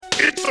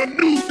It's a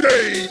new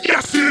day.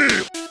 Yes, it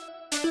is.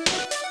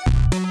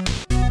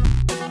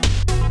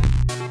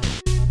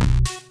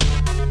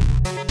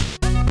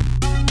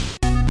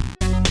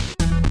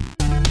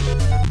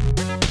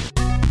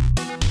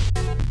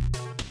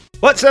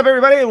 What's up,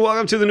 everybody, and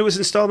welcome to the newest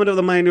installment of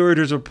the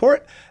Minorities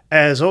Report.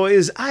 As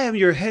always, I am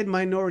your head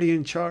minority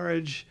in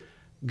charge,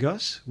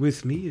 Gus.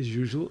 With me, as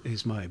usual,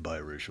 is my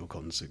biracial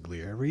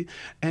consigliere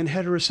and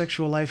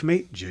heterosexual life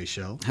mate, Jay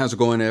Shell. How's it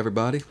going,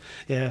 everybody?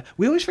 Yeah,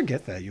 we always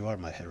forget that you are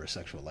my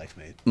heterosexual life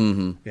mate.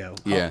 Mm-hmm.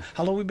 Yeah.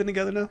 How long we been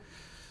together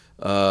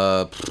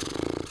now?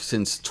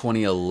 Since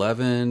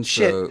 2011.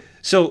 Shit.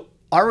 So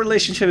our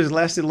relationship has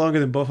lasted longer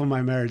than both of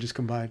my marriages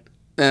combined.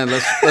 And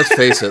let's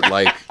face it,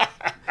 like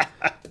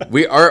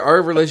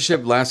our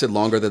relationship lasted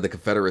longer than the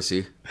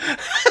Confederacy.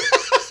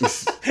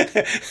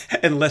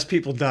 And less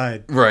people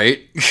died.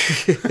 Right.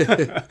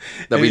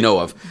 That we know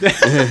of.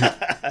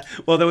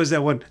 Well, there was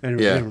that one.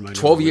 Never mind.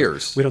 12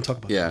 years. We don't talk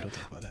about that. Yeah. We don't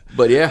talk about that.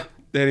 But yeah.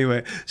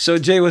 Anyway, so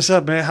Jay, what's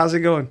up, man? How's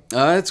it going?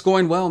 It's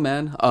going well,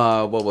 man.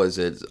 What was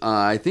it?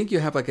 I think you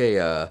have like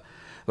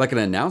an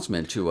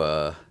announcement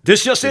to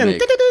This just in.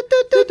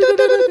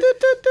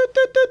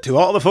 To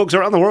all the folks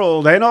around the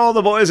world and all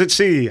the boys at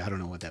sea. I don't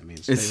know what that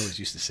means. They always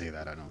used to say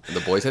that. I don't know.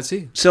 The boys at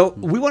sea. So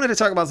we wanted to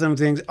talk about some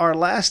things. Our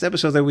last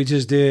episode that we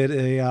just did,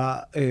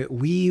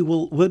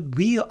 would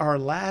be our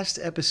last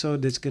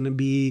episode. That's going to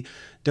be.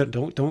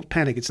 Don't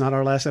panic. It's not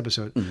our last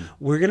episode. Mm-hmm.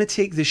 We're going to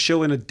take this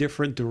show in a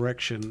different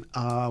direction.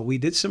 We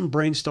did some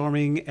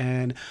brainstorming,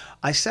 and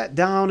I sat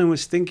down and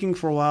was thinking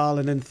for a while,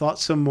 and then thought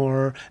some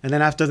more. And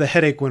then after the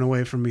headache went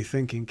away from me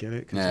thinking, get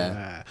it?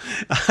 Yeah.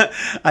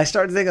 I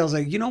started thinking. I was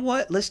like, you know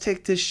what? Let's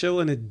take this show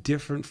in a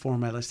different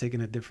format. Let's take it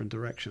in a different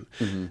direction.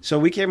 Mm-hmm. So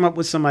we came up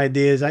with some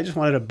ideas. I just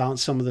wanted to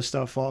bounce some of the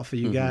stuff off of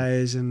you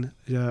guys, and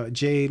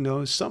Jay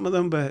knows some of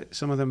them, but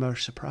some of them are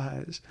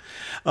surprise.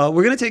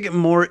 We're going to take it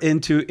more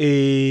into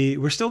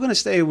we're still going to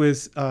stay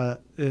with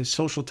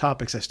social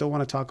topics. I still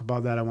want to talk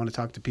about that. I want to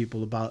talk to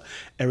people about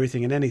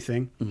everything and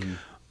anything. Mm-hmm.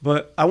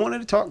 But I wanted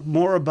to talk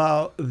more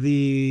about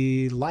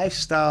the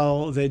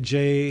lifestyle that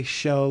Jay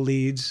Shell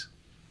leads.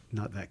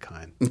 Not that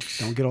kind.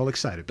 Don't get all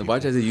excited. Why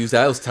did they use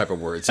those type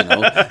of words, you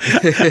know?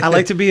 I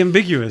like to be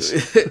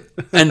ambiguous.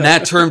 And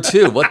that term,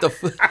 too. What the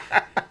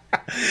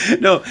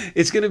No,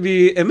 it's going to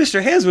be... And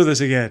Mr. Hand's with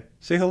us again.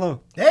 Say hello.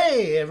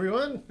 Hey,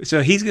 everyone.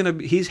 So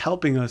he's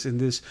helping us in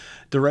this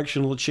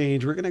directional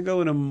change. We're going to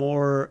go in a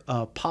more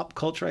pop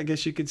culture, I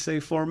guess you could say,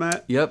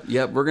 format.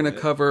 Yep. We're going to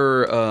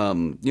cover,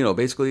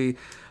 basically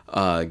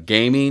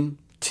gaming,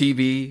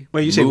 TV,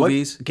 Wait, you say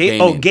movies.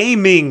 What?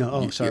 Gaming.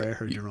 Oh, sorry, I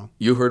heard you wrong.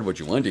 You heard what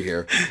you wanted to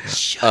hear.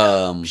 Shut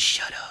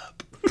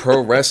up. Pro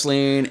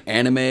wrestling,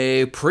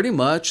 anime, pretty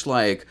much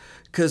like...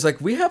 Because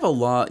we have a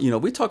lot,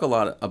 we talk a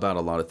lot about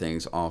a lot of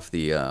things off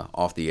the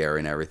air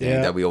and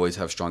everything that we always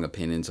have strong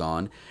opinions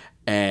on,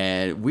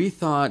 and we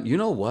thought, you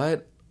know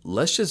what,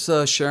 let's just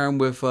share them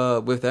with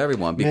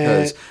everyone,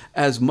 because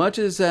as much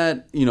as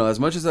that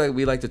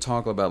we like to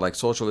talk about like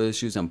social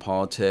issues and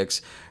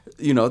politics,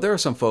 there are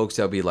some folks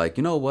that'll be like,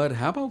 you know what,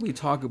 how about we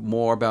talk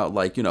more about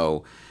like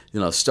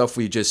stuff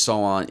we just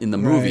saw in the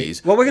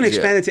movies. Well, we're going to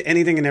expand it to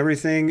anything and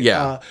everything.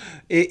 Yeah.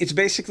 It's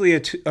basically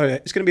it's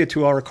going to be a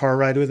 2-hour car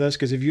ride with us,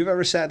 because if you've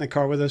ever sat in a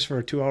car with us for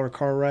a 2-hour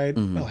car ride,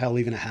 well, hell,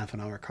 even a half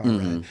an hour car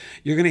ride,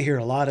 you're going to hear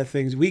a lot of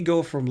things. We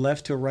go from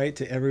left to right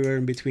to everywhere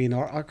in between.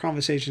 Our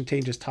conversation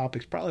changes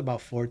topics probably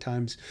about 4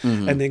 times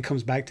and then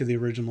comes back to the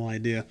original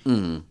idea.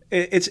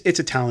 It's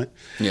a talent.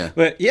 Yeah.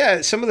 But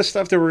yeah, some of the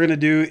stuff that we're going to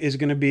do is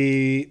going to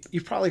be,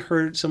 you've probably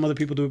heard some other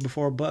people do it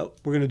before, but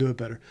we're going to do it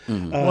better.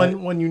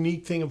 One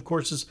unique thing, of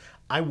course, is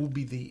I will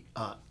be the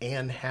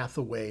Anne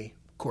Hathaway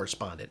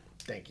correspondent.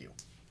 Thank you.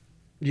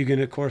 You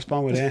going to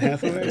correspond with Anne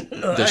Hathaway?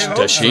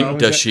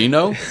 Does she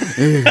know?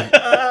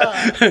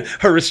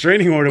 Her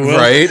restraining order will.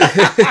 Right.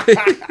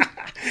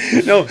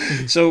 No,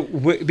 so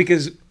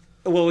because...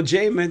 Well,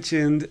 Jay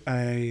mentioned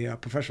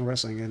professional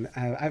wrestling, and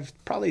I've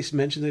probably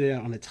mentioned it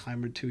on a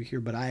time or two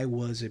here, but I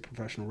was a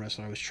professional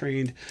wrestler. I was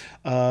trained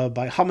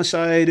by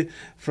Homicide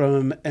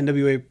from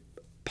NWA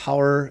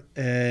Power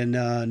and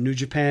New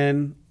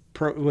Japan.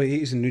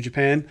 He's in New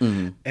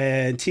Japan,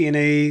 and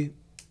TNA,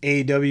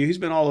 AEW. He's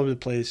been all over the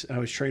place. I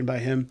was trained by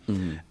him,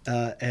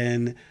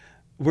 and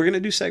we're going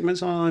to do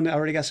segments on, I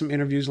already got some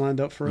interviews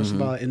lined up for us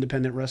about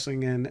independent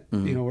wrestling, and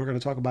we're going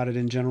to talk about it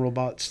in general,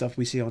 about stuff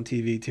we see on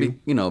TV too.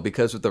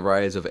 Because with the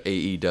rise of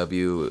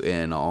AEW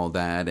and all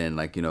that,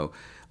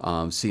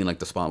 and seeing like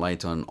the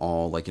spotlights on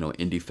all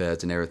indie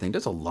feds and everything,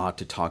 there's a lot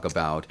to talk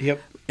about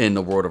in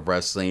the world of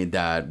wrestling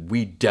that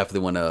we definitely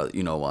want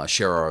to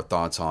share our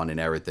thoughts on and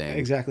everything.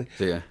 Exactly.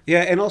 So, yeah,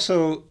 and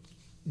also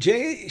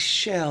Jay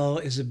Shell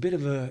is a bit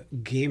of a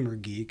gamer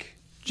geek.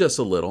 Just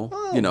a little,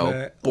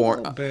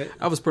 bit.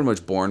 I was pretty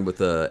much born with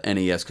a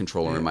NES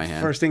controller in my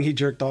hand. First thing he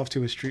jerked off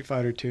to was Street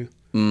Fighter 2.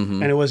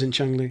 And it wasn't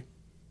Chun-Li.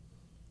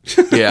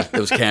 Yeah, it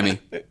was Cammy.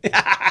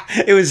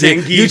 It was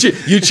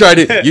Zangief. You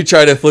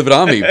tried to flip it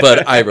on me,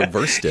 but I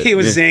reversed it. He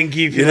was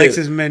Zangief. He likes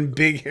his men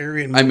big,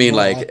 hairy, and I mean,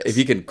 like, if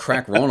he can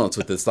crack walnuts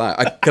with his thigh.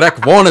 I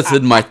crack walnuts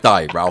in my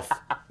thigh, Ralph.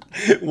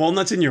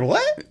 Walnuts in your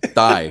what?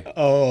 Thigh.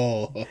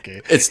 Oh,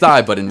 okay. It's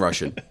thigh, but in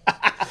Russian.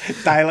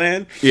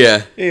 Thailand.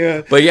 Yeah.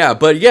 Yeah. But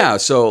yeah.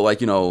 So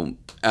like, you know.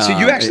 So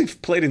you actually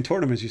played in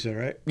tournaments, you said,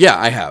 right? Yeah,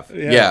 I have.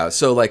 Yeah. Yeah.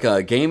 So like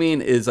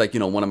gaming is like, you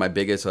know, one of my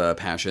biggest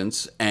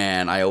passions,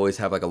 and I always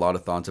have like a lot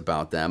of thoughts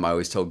about them. I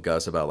always tell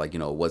Gus about like, you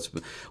know,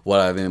 what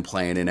I've been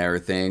playing and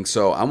everything.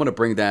 So I'm gonna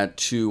bring that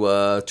to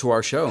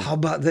our show. How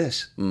about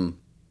this?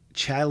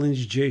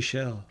 Challenge Jay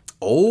Shell.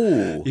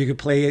 Oh, You could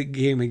play a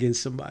game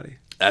against somebody.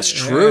 that's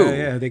true.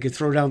 Yeah, they could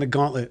throw down the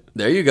gauntlet.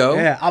 There you go.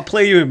 Yeah, I'll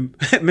play you in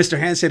Mr.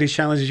 Hand said he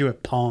challenges you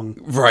at Pong.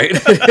 Right.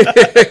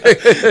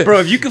 Bro,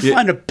 if you can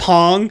find a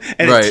Pong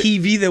and Right. a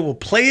TV that will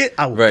play it,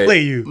 I will Right. play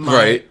you.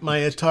 Right. My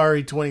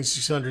Atari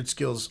 2600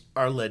 skills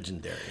are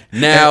legendary.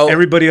 Now,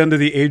 Everybody under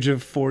the age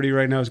of 40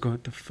 right now is going,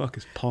 what the fuck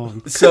is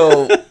Pong?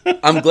 so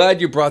I'm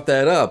glad you brought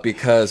that up,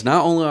 because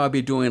not only will I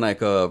be doing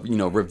like you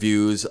know,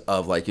 reviews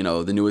of like, you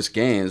know, the newest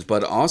games,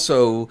 but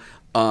also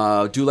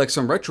do like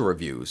some retro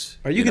reviews.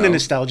 Are you going to know?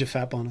 nostalgia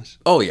fap on us?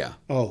 Oh yeah.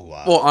 Oh,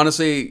 wow. Well,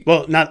 honestly,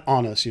 Well, not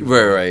on us. You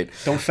know. right.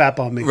 Don't fap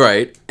on me.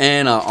 Right,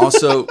 and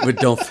also, but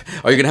don't.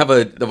 Are you gonna have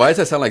a? Why does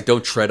that sound like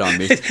 "Don't tread on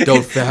me"?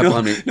 Don't fap No,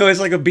 on me. no, it's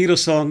like a Beatles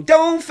song.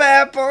 Don't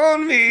fap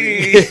on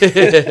me.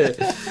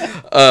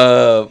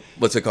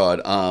 What's it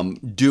called?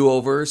 Do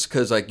overs,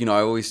 because like, you know,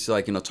 I always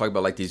like, you know, talk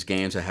about like these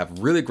games that have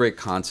really great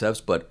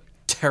concepts but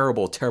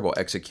terrible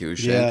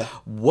execution. Yeah.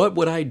 What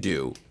would I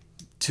do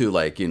to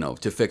like, you know,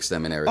 to fix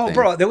them and everything? Oh,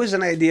 bro, there was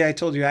an idea I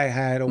told you I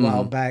had a Mm-hmm.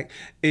 while back.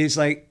 It's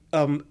like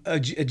a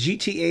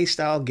GTA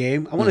style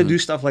game. I want to do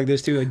stuff like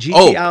this too. A Mm-hmm.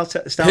 Oh,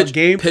 GTA style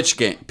game.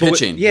 pitching. But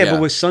with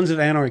with Sons of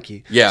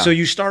Anarchy. Yeah. So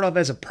you start off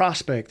as a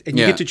prospect, and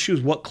you Yeah. get to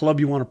choose what club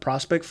you want to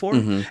prospect for,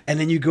 Mm-hmm. and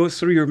then you go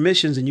through your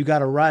missions, and you got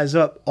to rise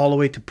up all the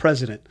way to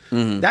president.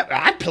 That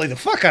I'd play the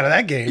fuck out of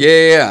that game. Mm-hmm.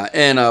 Yeah.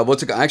 And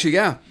what's it called? Actually,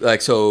 yeah.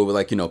 Like, so,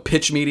 like, you know,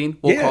 pitch meeting,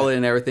 we'll Yeah. call it,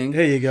 and everything.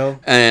 There you go.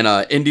 And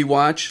Indie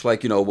Watch,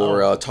 like, you know,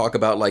 we'll talk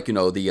about like, you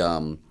know,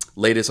 the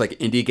latest like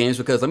indie games,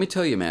 because let me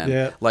tell you, man,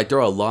 Yeah. like there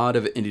are a lot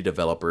of indie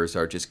developers that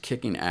are just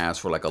kicking ass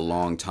for like a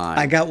long time.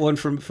 I got one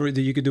for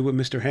that you could do with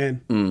Mr. Han.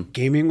 Mm.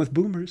 Gaming with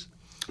boomers.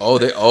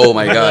 Oh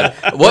my god,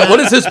 what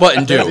does this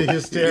button do?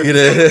 That's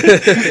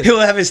hysterical. He'll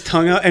have his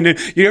tongue out, and then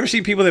you ever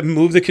see people that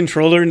move the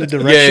controller in the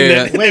direction?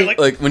 Yeah. That, they're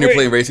Like when you're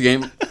playing a racing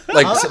game,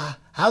 like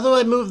How do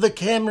I move the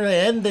camera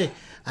and the...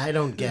 I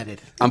don't get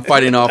it. I'm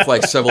fighting off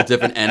like several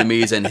different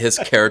enemies, and his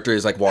character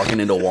is like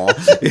walking into a wall.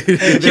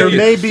 There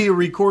may be a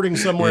recording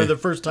somewhere the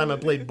first time I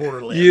played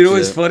Borderlands. You know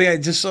what's Yeah. funny? I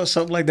just saw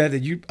something like that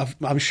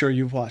I'm sure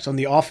you've watched on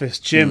The Office.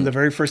 Jim, the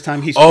very first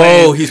time he's Oh,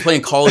 playing. he's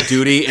playing Call of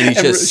Duty, and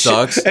he just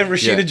sucks. And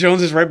Rashida Yeah.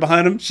 Jones is right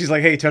behind him. She's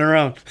like, "Hey, turn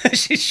around."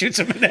 She shoots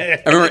him in the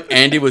head. I remember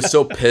Andy was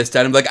so pissed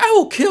at him, like, "I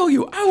will kill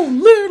you! I will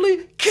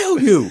literally kill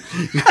you!"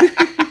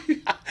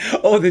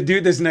 Oh, the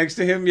dude that's next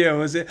to him. Yeah,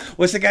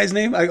 what's the guy's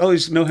name? I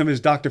always know him as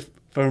Doctor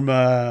from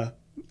The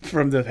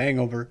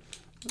Hangover.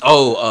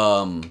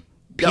 Oh,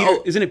 Peter,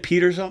 oh, isn't it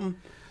Peter something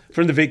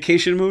from the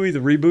Vacation movie, the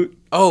reboot?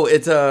 oh,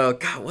 it's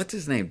God, what's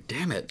his name?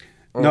 Damn it.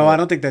 No, I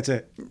don't think that's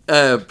it.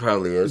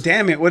 Probably is.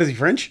 Damn it! What is he,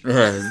 French?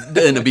 And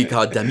it'd be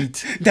called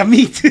Damit.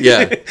 Damit.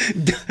 Yeah.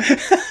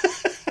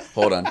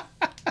 Hold on.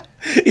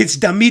 It's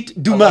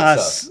Damit Dumas.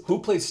 Alexa, who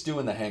plays Stu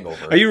in The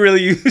Hangover? Are you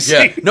really using?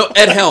 Yeah. No,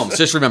 Ed Helms.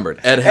 Just remembered.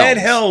 Ed Helms. Ed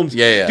Helms.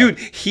 Yeah. Dude,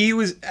 he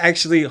was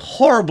actually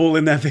horrible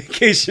in that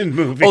Vacation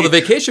movie. Oh, the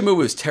Vacation movie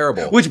was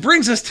terrible. Which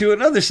brings us to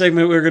another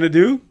segment we're going to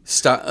do.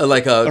 Stop,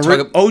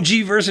 OG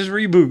versus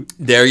reboot.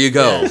 there you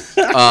go.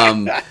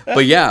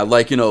 But yeah,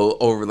 like, you know,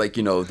 over like,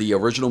 you know, the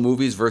original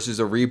movies versus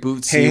a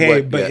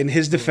reboot. But in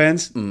his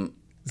defense,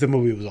 the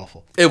movie was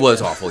awful. It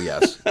was awful,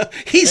 yes.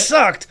 He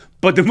sucked,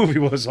 but the movie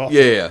was awful.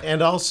 Yeah.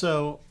 And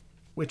also,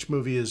 which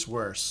movie is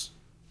worse?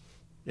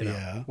 You know,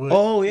 Yeah.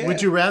 Would, Yeah.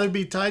 Would you rather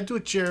be tied to a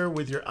chair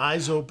with your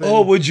eyes open?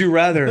 Oh, would you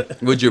rather?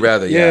 Would you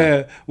rather?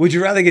 Yeah. Would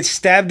you rather get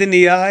stabbed in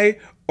the eye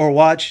or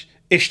watch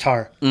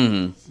Ishtar?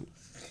 Mm-hmm.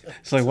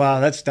 It's like, wow,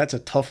 that's a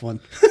tough one.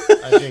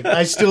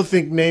 I still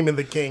think Name of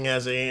the King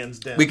has a hands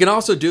down. We can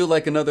also do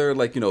like another,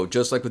 like, you know,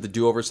 just like with the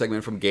do-over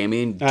segment from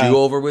gaming,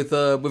 do-over with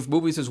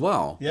movies as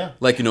well. Yeah.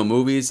 Like, you know,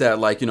 movies that,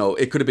 like, you know,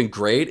 it could have been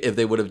great if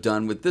they would have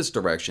done with this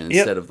direction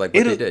instead of like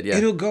what they did. Yeah.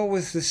 It'll go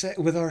with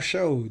with our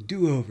show,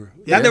 Do Over.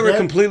 Yeah, Now that we're that-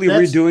 completely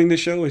that's- redoing the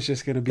show, it's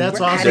just going to be. That's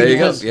we're awesome. There you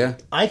go, because yeah.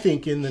 I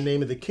think In the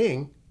Name of the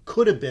King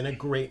could have been a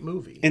great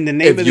movie. In the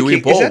name If of the Yui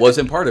king. Boll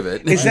wasn't part of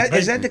it. Is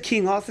that the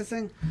King Arthur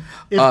thing?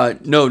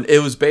 No,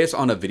 it was based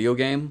on a video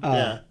game.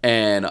 Yeah.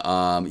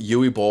 And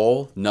Yui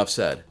Boll, enough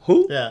said.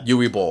 Who? Yeah.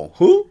 Yui Boll.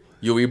 Who?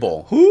 Yui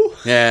Boll. Who?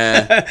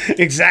 Yeah.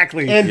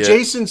 Exactly. And Yeah.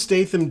 Jason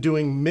Statham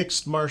doing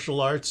mixed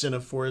martial arts in a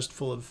forest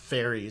full of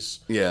fairies.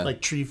 Yeah.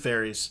 Like tree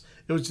fairies.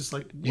 It was just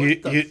like,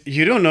 what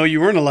you don't know.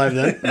 You weren't alive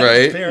then.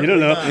 Right? You don't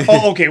know.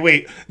 Oh, okay,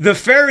 wait. The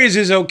fairies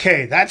is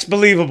okay. That's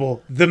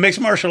believable. The mixed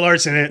martial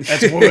arts in it,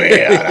 that's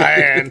way out of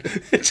hand.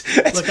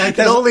 Look, I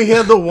can only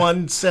handle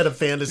one set of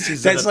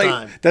fantasies at a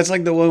time. That's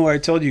like the one where I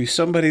told you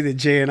somebody that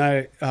Jay and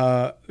I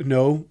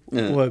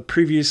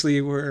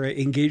previously were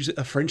engaged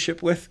a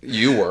friendship with.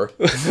 You were.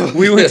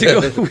 We went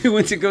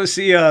to go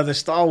see the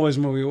Star Wars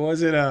movie. What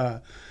was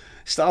it?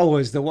 Star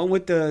Wars, the one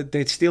with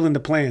they're stealing the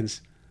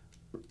plans.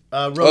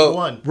 Rogue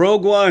One.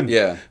 Rogue One.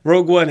 Yeah.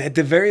 Rogue One. At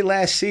the very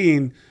last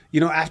scene,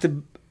 after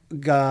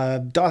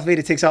Darth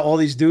Vader takes out all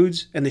these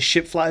dudes and the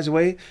ship flies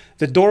away,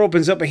 the door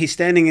opens up and he's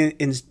standing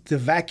in the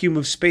vacuum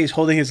of space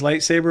holding his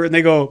lightsaber, and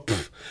they go,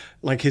 pff,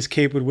 like his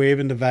cape would wave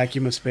in the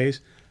vacuum of space.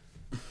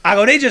 I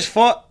go, they just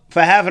fought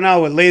for half an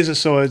hour with laser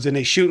swords and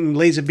they shooting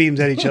laser beams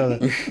at each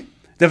other.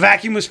 The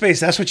vacuum of space,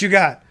 that's what you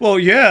got. Well,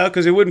 yeah,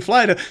 because it wouldn't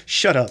fly to...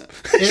 Shut up.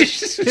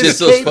 Just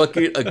those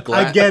fucking...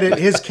 I get it.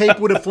 His cape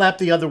would have flapped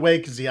the other way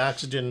because the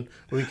oxygen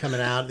would be coming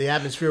out. The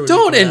atmosphere would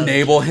Don't be coming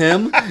enable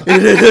him.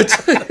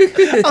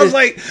 I was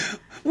like,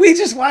 we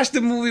just watched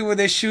the movie where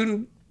they're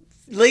shooting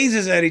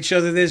lasers at each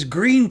other. There's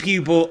green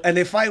people and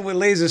they fight with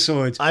laser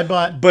swords.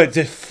 But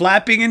the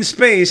flapping in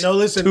space, No,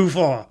 listen. too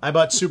far. I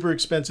bought super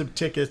expensive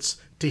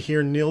tickets to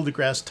hear Neil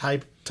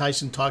deGrasse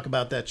Tyson talk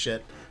about that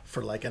shit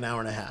for like an hour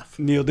and a half.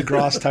 Neil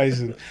deGrasse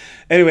Tyson.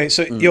 Anyway,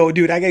 so yo,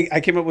 dude, I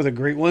came up with a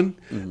great one.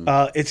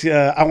 It's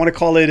I want to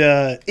call it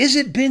is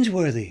it binge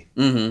worthy?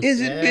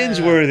 Is it binge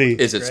worthy?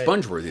 Is it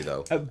sponge worthy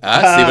though? See what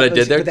I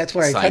did there? But that's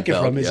where I took it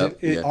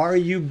from. Are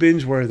you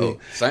binge worthy?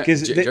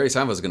 Jerry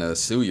Seinfeld's gonna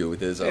sue you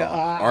with his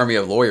army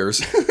of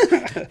lawyers.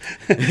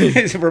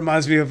 It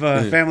reminds me of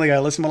Family Guy.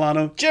 Alyssa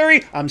Milano.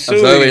 Jerry, I'm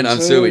suing.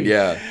 I'm suing.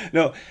 Yeah.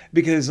 No,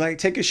 because like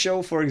take a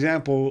show for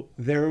example.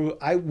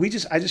 I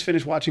just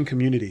finished watching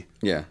Community.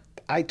 Yeah.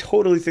 I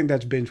totally think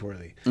that's binge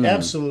worthy.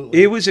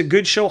 Absolutely. It was a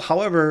good show.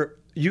 However,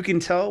 you can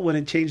tell when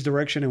it changed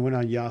direction and went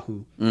on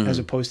Yahoo as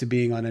opposed to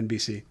being on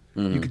NBC.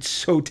 You could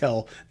so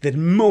tell the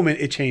moment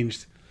it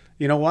changed.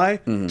 You know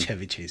why?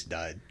 Chevy Chase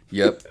died.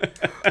 Yep.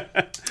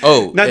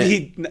 Not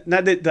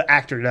that the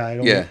actor died.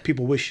 Only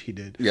people wish he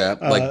did. Yeah,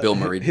 like Bill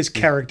Murray. His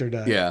character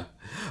died. Yeah,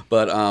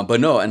 but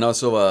no, and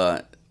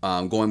also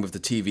going with the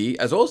TV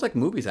as well as like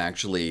movies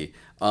actually.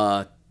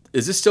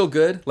 Is this still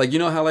good? Like, you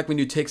know how like when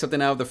you take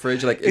something out of the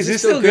fridge, like is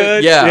this still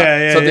good?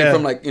 Yeah. Something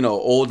from like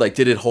old, like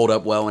did it hold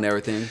up well and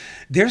everything?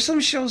 There's some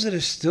shows that are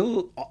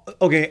still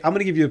okay. I'm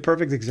gonna give you a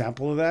perfect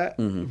example of that.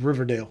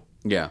 Riverdale.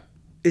 Yeah.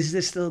 Is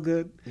this still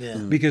good? Yeah.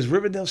 Because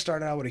Riverdale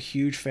started out with a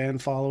huge fan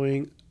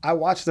following. I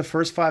watched the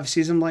first 5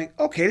 seasons. I'm like,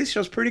 okay, this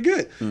show's pretty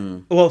good.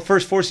 Well,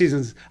 first 4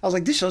 seasons, I was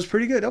like, this show's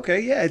pretty good. Okay,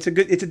 yeah, it's a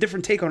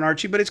different take on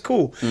Archie, but it's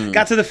cool.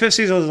 Got to the 5th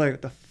season, I was like,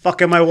 what the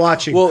fuck am I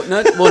watching? Well,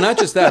 not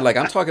just that. Like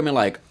I'm talking about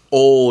like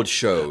old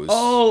shows.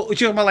 Oh, you're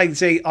talking about like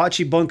say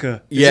Archie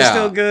Bunker. Is it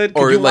still good?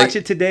 Could you watch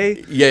it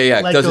today?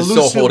 Yeah. Like Does the it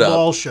still hold Lucille up?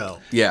 Ball show.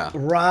 Yeah.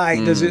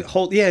 Right. Does it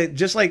hold? Yeah,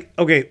 just like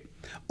okay,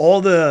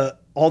 all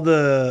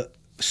the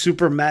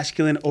super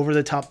masculine, over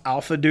the top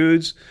alpha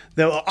dudes.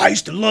 I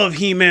used to love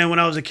He-Man when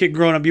I was a kid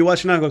growing up. You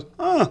watch it now, and goes,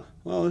 oh,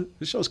 well,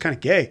 this show's kind of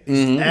gay.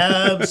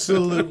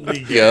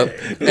 Absolutely.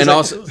 Yep. And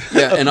also,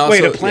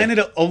 wait, a planet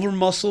of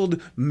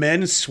over-muscled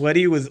men,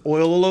 sweaty with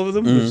oil all over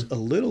them, was a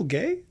little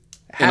gay.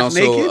 Half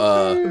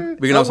naked.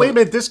 We can also, wait a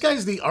minute. This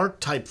guy's the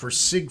archetype for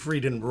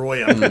Siegfried and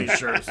Roy. I'm pretty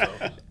sure. So.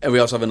 And we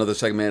also have another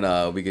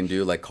segment we can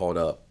do like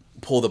called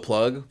Pull the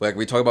Plug. Like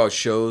we talk about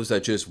shows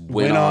that just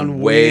went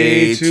on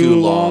way too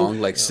long.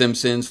 Like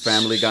Simpsons,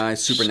 Family Guy,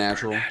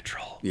 Supernatural.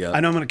 Yeah.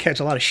 I know I'm going to catch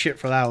a lot of shit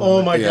for that one.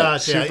 Oh my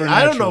gosh. Yeah.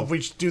 I don't know if we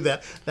should do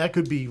that. That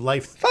could be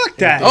life. Fuck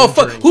that. Oh,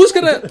 fuck.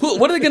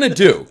 What are they going to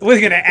do? Who's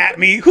going to at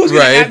me? Who's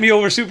going to at me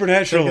over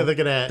Supernatural? They're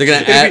going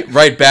to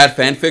write bad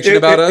fan fiction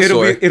about us?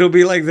 It'll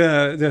be like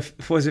the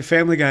was it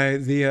Family Guy,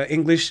 the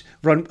English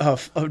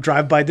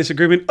drive-by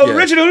disagreement. Oh, yeah.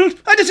 Reginald,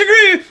 I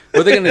disagree.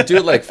 What are they going to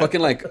do? Like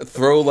fucking like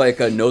throw like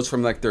notes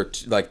from like their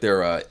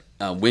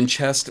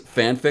Winchest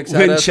fanfics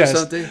at us or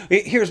something?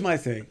 Here's my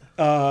thing.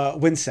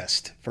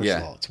 Wincest. First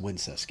of all, it's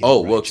Wincest.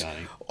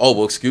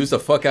 Well, excuse the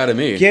fuck out of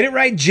me. Get it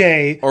right,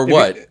 Jay. Or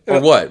what?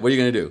 What are you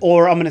going to do?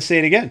 Or I'm going to say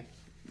it again.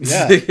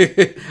 Yeah.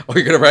 Or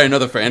you're going to write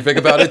another fanfic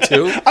about it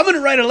too? I'm going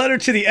to write a letter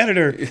to the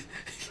editor.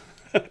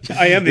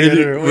 I am the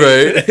editor.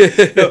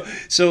 Right. No,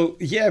 so,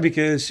 yeah,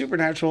 because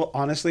Supernatural,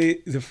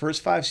 honestly, the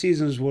first 5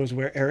 seasons was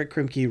where Eric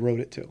Kripke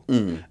wrote it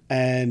to.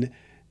 And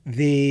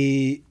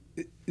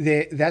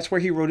that's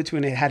where he wrote it to,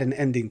 and it had an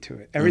ending to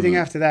it. Everything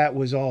after that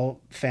was all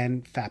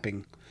fan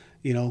fapping,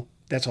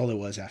 That's all it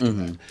was after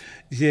that.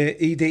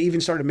 They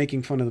even started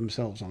making fun of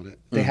themselves on it.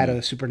 They had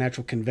a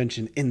Supernatural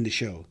convention in the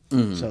show.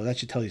 So that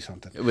should tell you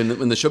something.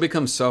 When the show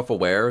becomes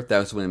self-aware,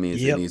 that's when it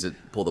means it needs to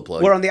pull the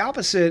plug. Well, on the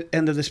opposite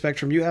end of the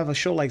spectrum, you have a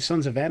show like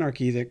Sons of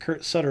Anarchy that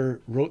Kurt Sutter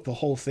wrote the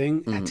whole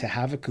thing to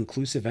have a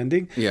conclusive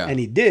ending. Yeah. And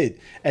he did.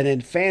 And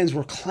then fans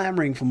were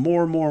clamoring for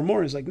more and more and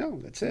more. It's like, no,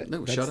 that's it.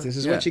 No, this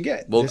is what you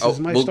get. Well, this is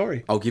my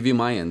story. I'll give you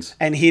my ends.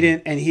 And he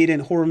didn't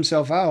whore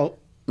himself out.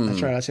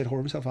 That's right. I said whore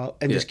himself out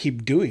and just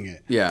keep doing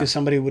it. Yeah. Because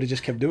somebody would have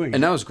just kept doing it.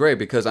 And that was great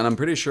because, and I'm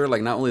pretty sure,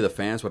 like not only the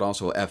fans but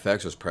also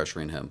FX was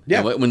pressuring him.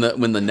 Yeah. And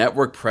when the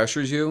network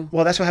pressures you.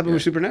 Well, that's what happened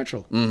with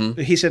Supernatural.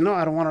 He said, no,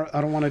 I don't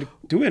want to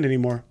do it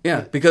anymore.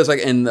 Yeah, because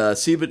like and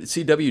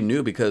CW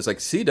knew because like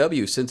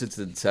CW since its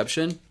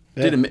inception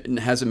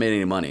hasn't made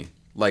any money.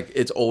 Like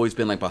it's always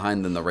been like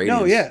behind in the ratings.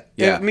 No, yeah.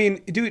 yeah. I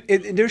mean, dude,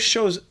 there's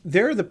shows.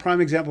 They're the prime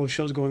example of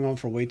shows going on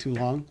for way too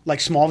long. Like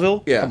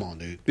Smallville. Yeah. Come on,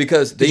 dude.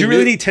 Because they Did you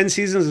really knew- need 10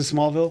 seasons of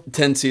Smallville?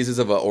 10 seasons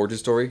of an origin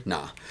story?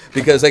 Nah.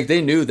 Because like they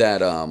knew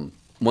that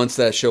once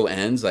that show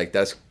ends, like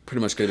that's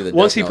pretty much gonna be the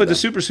Once death he knell put the then.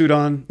 super suit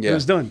on, it Yeah.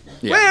 was done.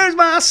 Yeah. Where's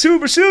my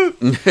super suit?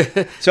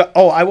 So,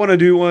 I want to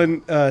do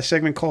one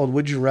segment called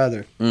 "Would You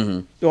Rather."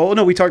 Mm-hmm. Oh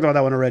no, we talked about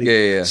that one already.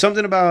 Yeah.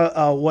 Something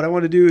about what I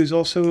want to do is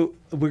also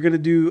we're gonna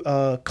do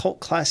cult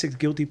classics,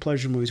 guilty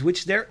pleasure movies,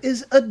 which there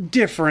is a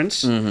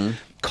difference. Mm-hmm.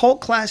 Cult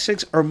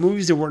classics are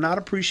movies that were not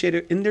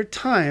appreciated in their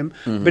time,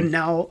 Mm-hmm. but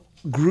now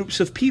groups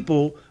of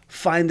people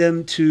find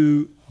them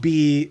to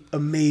be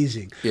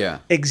amazing. Yeah.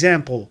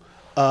 Example.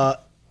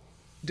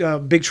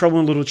 Big Trouble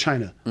in Little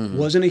China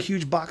wasn't a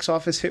huge box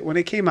office hit when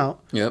it came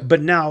out. Yep.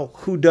 But now,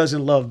 who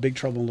doesn't love Big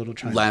Trouble in Little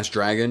China? Last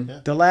Dragon.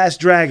 The Last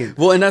Dragon.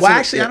 Well, and that's well, what-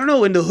 actually, yeah. I don't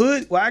know. In the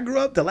hood where I grew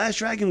up, The Last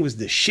Dragon was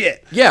the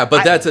shit. Yeah,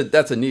 but I-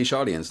 that's a niche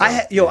audience.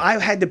 Though. I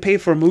had to pay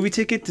for a movie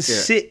ticket to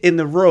sit in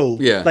the row.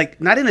 Yeah. Like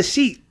not in a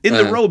seat, in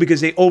the Uh-huh. row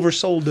because they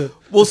oversold the.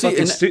 Well, the see,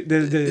 fucking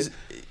and the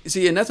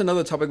and that's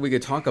another topic we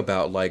could talk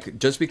about. Like,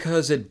 just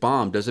because it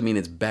bombed doesn't mean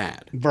it's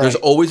bad. Right. There's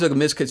always a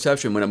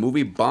misconception when a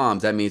movie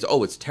bombs. That means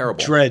it's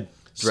terrible. Dread.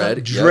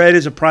 Yep. Dread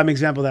is a prime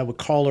example of that with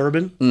Carl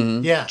Urban.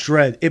 Mm-hmm. Yeah.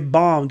 Dread. It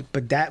bombed,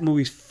 but that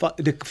movie's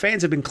the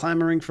fans have been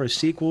clamoring for a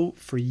sequel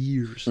for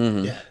years.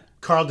 Mm-hmm. Yeah.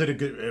 Carl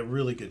did a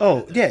really good. Oh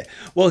job at that. yeah.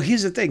 Well,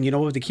 here's the thing. You know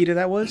what the key to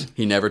that was?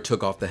 He never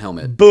took off the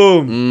helmet.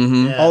 Boom.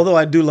 Mm-hmm. Yeah. Although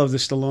I do love the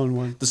Stallone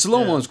one. The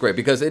Stallone one's great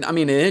because it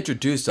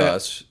introduced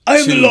us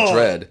I'm to the law.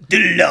 Dread.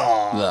 The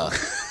law. Ugh.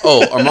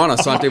 Oh, Armand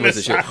Asante was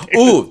the shit.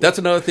 Ooh, that's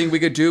another thing we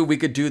could do. We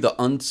could do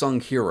the unsung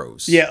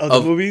heroes. Yeah, of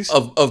the movies?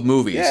 Of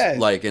movies. Yeah.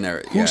 Like in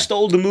our Who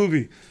stole the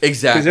movie?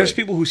 Exactly. Because there's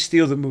people who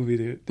steal the movie,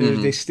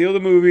 dude. They steal the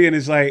movie and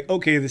it's like,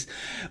 okay, this.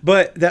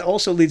 But that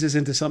also leads us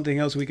into something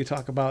else we could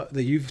talk about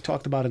that you've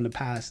talked about in the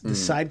past. The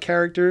side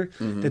character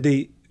that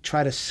they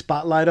try to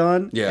spotlight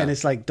on, Yeah. and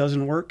it's like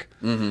doesn't work.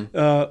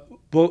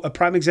 Well, a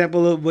prime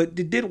example of what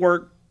it did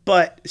work,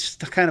 but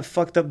kind of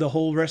fucked up the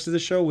whole rest of the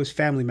show was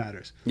Family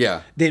Matters.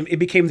 Yeah. Then it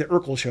became the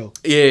Urkel show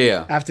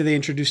Yeah. after they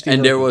introduced Steve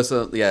And there Urkel. was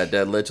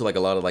that led to like a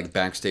lot of like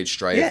backstage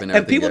strife Yeah, and everything.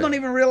 and people yeah. don't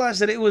even realize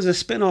that it was a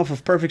spinoff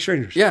of Perfect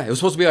Strangers. Yeah, it was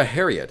supposed to be a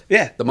Harriet.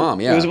 Yeah, The mom,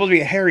 yeah. It was supposed to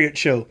be a Harriet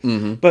show,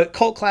 but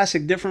cult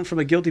classic, different from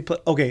a guilty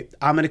pleasure. Okay,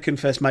 I'm going to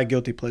confess my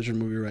guilty pleasure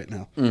movie right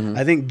now.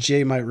 I think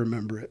Jay might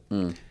remember it.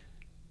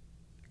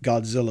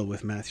 Godzilla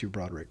with Matthew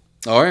Broderick.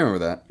 Oh, I remember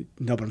that.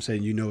 No, but I'm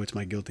saying it's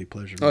my guilty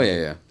pleasure. Oh, movie.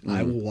 yeah.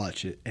 I will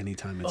watch it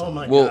anytime it's Oh on.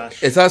 my Well,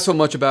 gosh. it's not so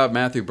much about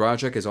Matthew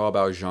Broderick, it's all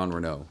about Jean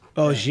Reno.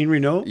 Oh, Jean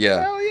Reno.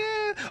 Yeah. Hell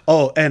yeah.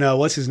 Oh, and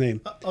what's his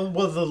name?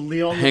 Well, the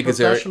Leon Hank the Azaria.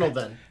 Professional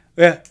then.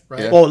 Yeah.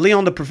 Right. Oh,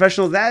 Leon the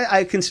Professional. That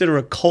I consider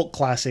a cult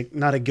classic,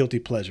 not a guilty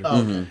pleasure.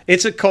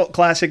 It's a cult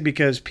classic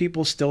because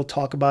people still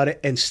talk about it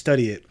and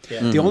study it.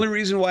 Yeah. The only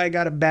reason why I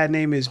got a bad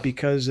name is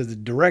because of the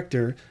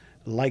director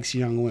likes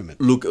young women.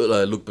 Luc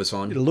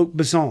Besson. Luc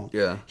Besson.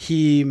 Yeah.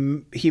 He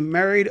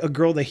married a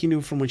girl that he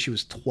knew from when she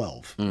was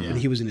 12, and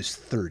he was in his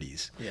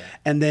 30s. Yeah.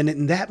 And then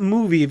in that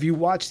movie, if you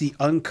watch the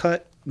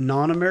uncut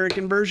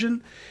non-American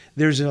version,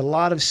 there's a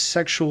lot of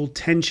sexual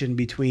tension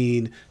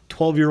between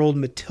 12-year-old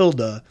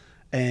Matilda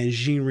and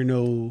Jean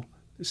Reno,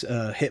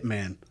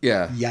 hitman.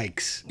 Yeah.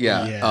 Yikes.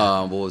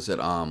 Yeah. What was it?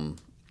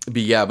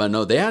 But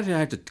no, they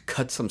had to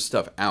cut some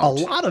stuff out. A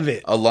lot of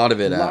it. A lot of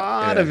it A out.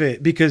 lot Yeah. of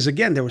it, because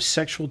again, there was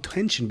sexual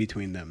tension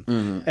between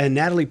them, and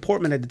Natalie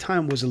Portman at the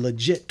time was a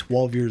legit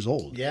 12 years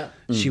old. Yeah.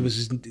 She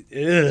was.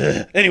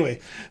 Anyway,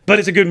 but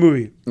it's a good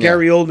movie.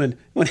 Gary Oldman,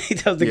 when he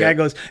tells the guy,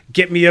 goes,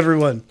 "Get me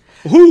everyone."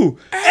 Who?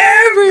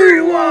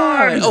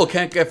 Everyone. Oh,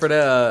 can't forget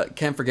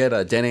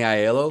Danny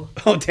Aiello.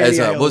 Oh, Danny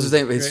What was his Aiello.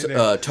 name? His, Great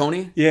name.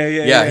 Tony.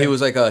 Yeah. He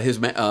was like his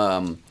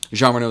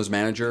Jean Reno's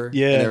manager.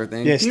 Yeah. and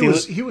everything. Yeah.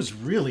 He was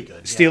really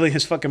good. Stealing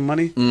his fucking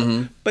money.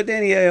 But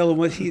Danny Aiello,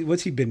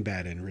 what's he been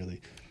bad in,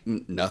 really?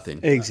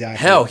 Nothing. Exactly.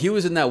 Hell, he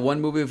was in that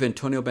one movie with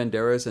Antonio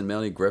Banderas and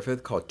Melanie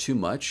Griffith called Too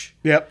Much.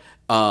 Yep.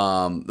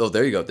 Oh,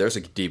 there you go. There's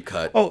a deep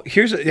cut. Oh,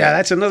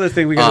 that's another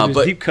thing we got to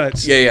do, deep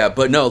cuts. Yeah,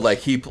 but no,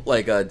 like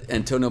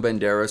Antonio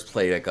Banderas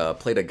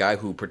played a guy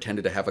who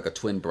pretended to have like a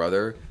twin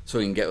brother, so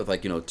he can get with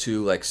like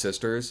two like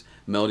sisters,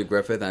 Melody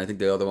Griffith, and I think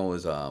the other one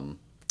was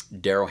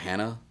Daryl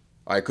Hannah.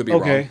 I could be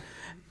wrong.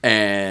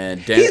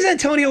 And He's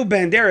Antonio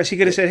Banderas. He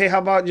could have said, "Hey, how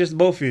about just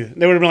both of you?"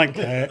 They would have been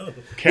like,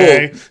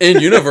 "Okay." Well, in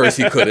universe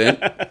he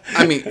couldn't.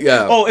 I mean,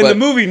 yeah. Oh, in but- the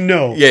movie,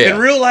 no. Yeah. In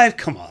real life,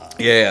 come on.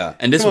 Yeah,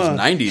 and this was Come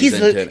on.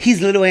 90s.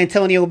 He's little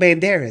Antonio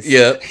Banderas.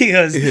 Yeah. He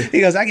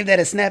goes, I give that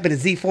a snap in a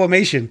Z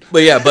formation.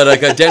 But yeah,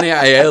 like Danny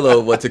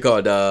Aiello, what's it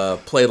called?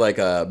 Played like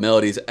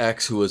Melody's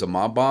ex, who was a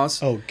mob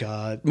boss. Oh,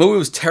 God. Movie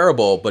was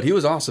terrible, but he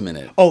was awesome in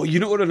it. Oh, you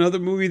know what? Another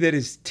movie that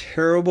is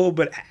terrible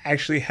but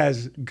actually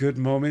has good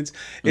moments.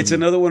 It's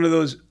another one of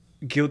those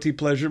guilty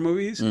pleasure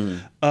movies.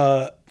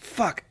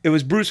 Fuck, it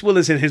was Bruce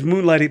Willis in his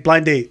Moonlight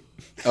Blind Date.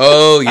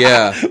 Oh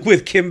yeah.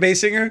 With Kim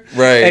Basinger,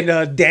 Right.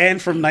 And Dan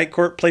from Night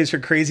Court plays her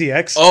crazy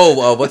ex.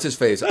 Oh, what's his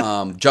face?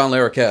 John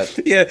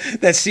Larroquette. Yeah,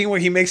 that scene where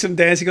he makes him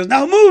dance. He goes,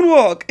 "Now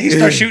moonwalk." He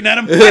starts shooting at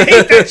him. I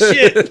hate that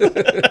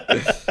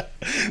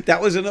shit.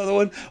 That was another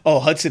one. Oh,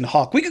 Hudson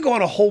Hawk. We could go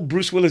on a whole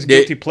Bruce Willis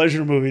guilty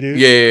pleasure movie, dude.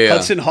 Yeah.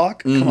 Hudson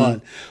Hawk. Come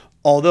on.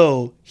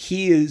 Although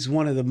he is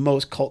one of the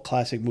most cult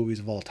classic movies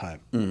of all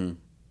time.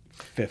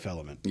 Fifth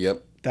Element.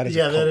 Yep. That is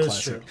Yeah, a cult that is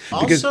classic. true.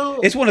 Because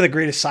Also- it's one of the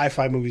greatest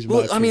sci-fi movies.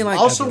 Well, I mean, like-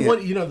 Also, Yeah.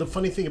 what the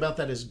funny thing about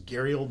that is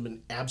Gary Oldman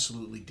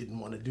absolutely didn't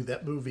want to do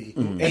that movie,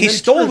 and He then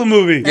stole the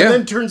movie. and Yeah.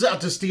 then turns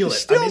out to steal it.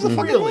 Stole I mean, the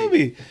fucking really.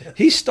 movie.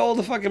 He stole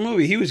the fucking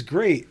movie. He was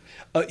great.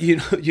 You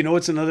know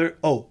what's another?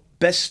 Oh,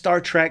 best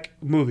Star Trek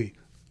movie.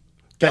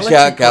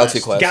 Galaxy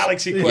Quest.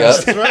 Galaxy Yeah,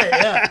 Quest. that's right.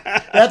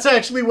 Yeah, that's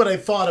actually what I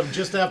thought of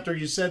just after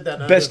you said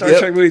that. Best Star Yep.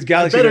 Trek movies. I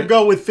Galaxy. better Quest.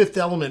 go with Fifth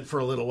Element for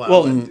a little while.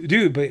 Well,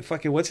 dude, but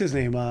fucking what's his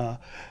name?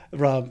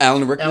 Rob.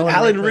 Alan Rickman.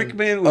 Alan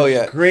Rickman. Rickman was Oh,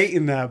 yeah. great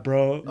in that,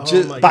 bro.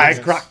 Oh, my By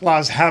goodness.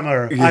 Groklar's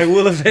hammer, I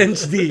will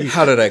avenge thee.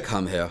 How did I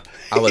come here?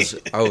 I was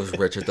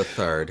Richard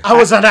III. I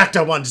was an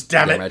actor once,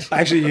 damn it.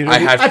 Actually, you know, I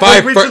had I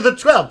five. played Richard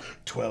the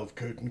 12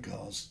 curtain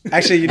calls.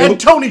 actually, you know, And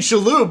Tony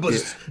Shalhoub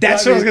was.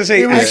 that's what I was gonna say.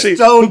 He was Actually,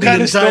 stoned who kind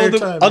the of stole entire the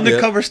time.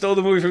 undercover stole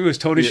the movie from me was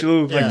Tony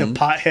Shalhoub, like Yeah. the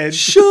pothead.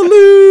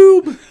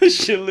 Shalhoub.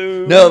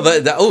 Shalhoub.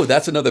 No,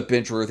 that's another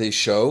binge-worthy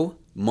show.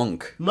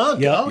 Monk. Monk.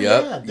 Yep. Oh, Yep.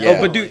 yeah. Yeah. Oh,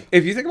 definitely. but dude,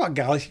 if you think about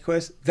Galaxy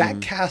Quest,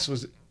 that cast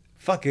was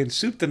fucking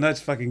soup to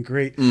nuts, fucking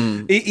great.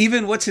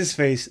 Even what's his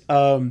face,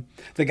 the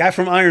guy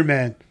from Iron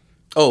Man.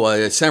 Oh,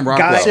 Sam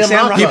Rockwell.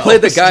 Sam Rockwell. He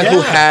played the guy who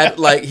Yeah.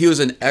 had he was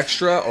an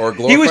extra or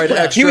He was glorified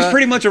extra. he was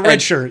pretty much a red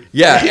And- shirt.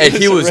 Yeah, and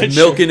he a was red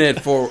milking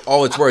it for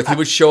all it's worth. He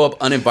would show up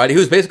uninvited. He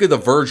was basically the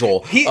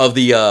Virgil of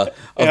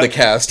the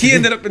cast. He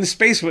ended up in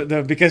space with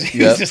them because he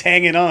Yep. was just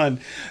hanging on.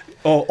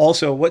 Oh,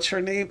 also, what's her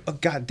name? Oh,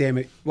 God damn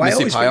it! Why Missy I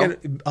always Pyle? forget?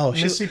 Oh,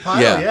 Missy she,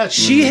 Pyle, Yeah. yeah.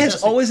 She has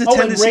fantastic. always a Oh,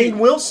 tendency- and Rainn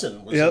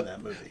Wilson was in Yep.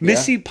 that movie.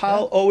 Missy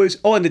Pyle always.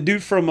 Oh, and the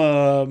dude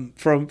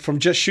from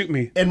Just Shoot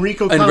Me.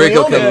 Enrico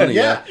Enrico Corleone. Corleone,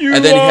 Yeah. yeah.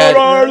 And then he had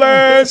our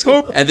last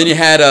hope. and then you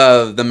had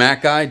the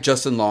Mac guy,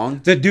 Justin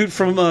Long, The dude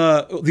from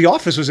The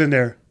Office was in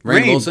there.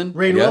 Rainn Wilson.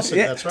 Rainn Yeah. Wilson,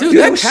 Yeah, that's right. Dude, Dude,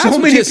 that there was cast so was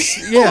many just-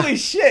 people. yeah. Holy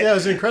shit! Yeah, it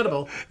was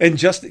incredible. And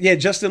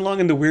Justin Long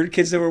and the weird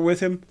kids that were with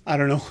him. I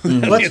don't know.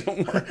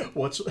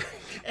 What's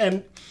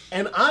and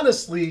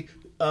honestly,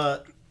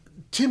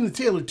 Tim the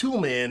Taylor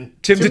Toolman.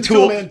 Tim the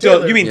Tool. Toolman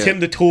Taylor. You mean Tim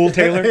the Tool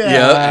Taylor?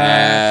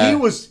 Yeah.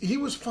 Yep. He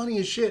was funny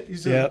as shit. He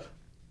said, Yep.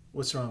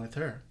 "What's wrong with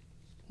her?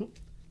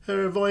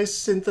 Her voice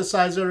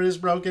synthesizer is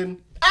broken."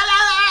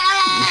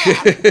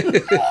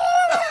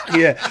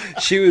 Yeah,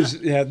 she was.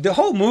 Yeah, the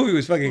whole movie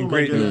was fucking my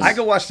great. goodness. I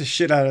could watch the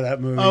shit out of that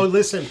movie. Oh,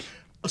 listen.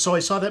 So I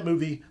saw that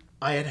movie.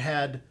 I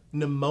had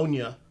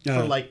pneumonia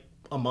Yeah. for like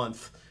a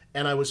month,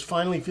 and I was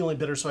finally feeling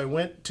better. So I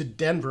went to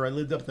Denver. I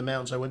lived up in the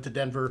mountains. I went to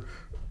Denver,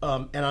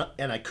 and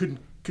I couldn't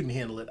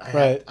handle it.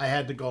 Right. I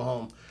had to go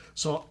home.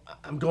 So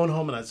I'm going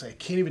home, and I say I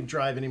can't even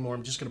drive anymore.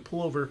 I'm just going to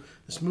pull over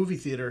this movie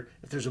theater.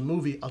 If there's a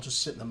movie, I'll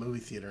just sit in the movie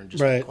theater and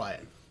just Right. be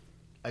quiet.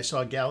 I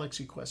saw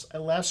Galaxy Quest. I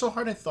laughed so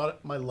hard I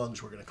thought my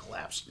lungs were going to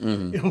collapse.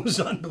 Mm-hmm. It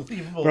was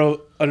unbelievable.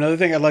 Bro, another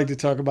thing I'd like to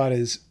talk about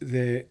is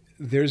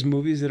there's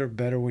movies that are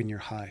better when you're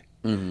high.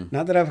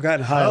 Not that I've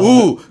gotten high.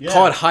 Ooh, Yeah.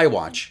 call it High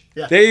Watch.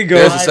 Yeah. There you go.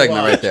 There's a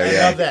segment right there, I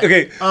yeah. love that.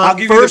 Okay, I'll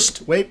give you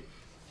first, wait.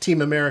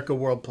 Team America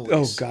World Police.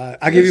 Oh God,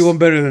 I'll give you one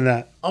better than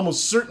that.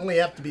 Almost certainly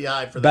have to be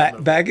high for that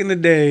movie. Back in the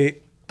day,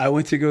 I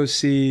went to go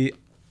see.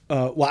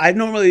 Well, I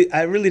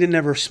really didn't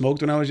ever smoked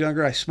when I was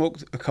younger. I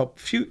smoked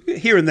few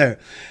here and there.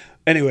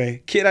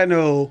 Anyway, kid I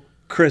know,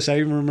 Chris, I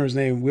even remember his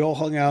name. We all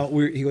hung out.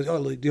 He goes,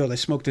 "Oh, yo,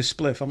 let's smoke this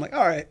spliff." I'm like,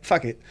 "All right,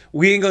 fuck it.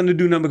 We ain't gonna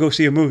do nothing but go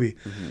see a movie."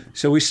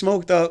 So we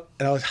smoked up,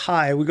 and I was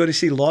high. We go to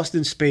see Lost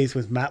in Space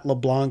with Matt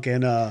LeBlanc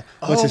and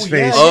what's his Oh,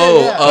 face?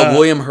 yeah.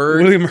 William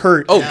Hurt. William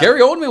Hurt. Oh,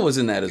 Gary Oldman was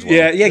in that as well.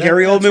 Yeah,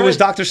 Gary That's Oldman was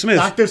right. Dr. Smith.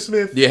 Dr.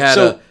 Smith. You had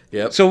So,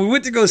 yep. so we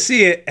went to go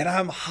see it, and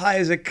I'm high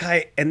as a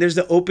kite. And there's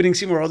the opening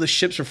scene where all the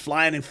ships are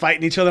flying and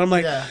fighting each other. I'm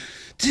like, Yeah.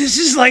 this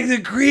is like the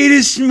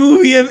greatest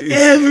movie I've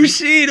ever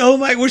seen. Oh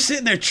my, we're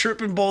sitting there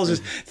tripping balls,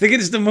 just thinking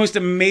it's the most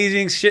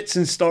amazing shit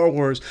since Star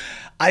Wars.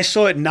 I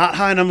saw it not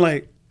high, and I'm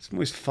like, this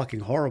movie's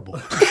fucking horrible.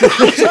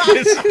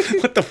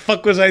 What the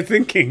fuck was I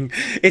thinking?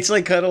 It's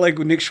like kind of like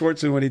Nick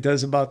Schwartzen when he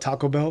does about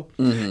Taco Bell.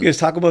 Because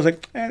Taco Bell's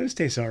like, this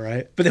tastes all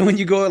right. But then when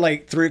you go at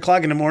like 3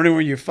 o'clock in the morning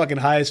when you're fucking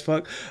high as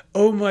fuck,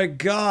 oh my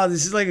God,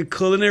 this is like a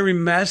culinary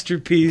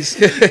masterpiece.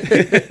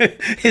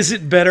 Is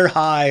it better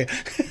high?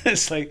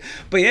 It's like,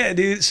 but yeah,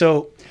 dude.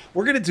 So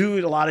we're going to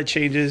do a lot of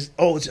changes.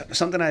 Oh, it's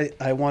something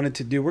I wanted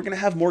to do. We're going to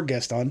have more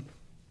guests on.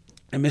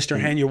 And Mr.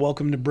 Han, you're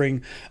welcome to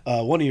bring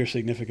one of your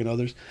significant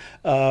others.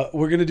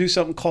 We're going to do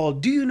something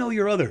called Do You Know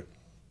Your Other?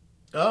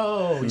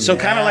 Oh, So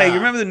kind of like, you yeah.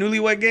 remember the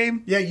Newlywed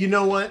Game? Yeah, you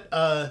know what?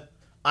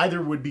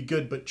 Either would be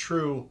good, but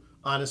True,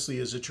 honestly,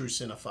 is a true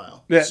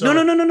cinephile. Yeah. So-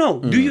 No.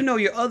 Do you know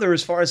your other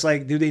as far as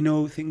like, do they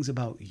know things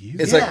about you?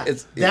 It's Yeah, like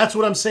that's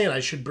what I'm saying. I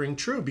should bring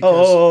True because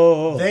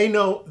Oh. they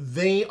know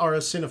they are a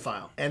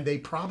cinephile, and they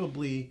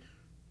probably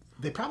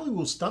they probably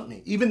will stump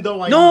me, even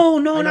though I No,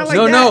 I know not like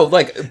some- that. No,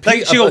 like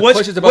She go,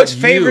 questions about what's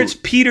you. favorites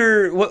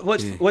Peter?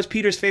 What's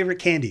Peter's favorite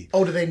candy?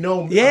 Oh, do they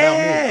know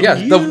Yeah, about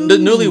me? Yeah, the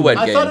newlywed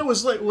I game. thought it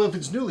was like, well, if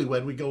it's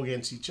newlywed, we go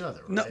against each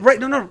other. No, Right?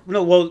 right?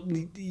 No. Well,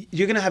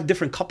 you're gonna have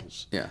different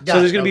couples. Yeah. So Got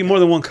there's it, gonna be okay. more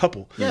than one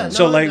couple. Yeah,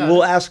 So no, I like got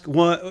we'll it. ask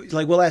one.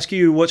 Like we'll ask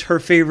you what's her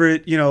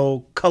favorite.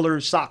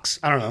 Color socks.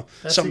 I don't know.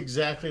 That's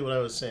exactly what I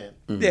was saying.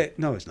 Yeah.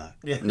 No, it's not.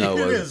 Yeah, No,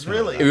 it it is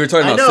really. We were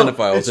talking I about know,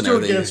 cinephiles it's and two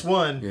everything. against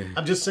one.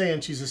 I'm just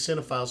saying she's a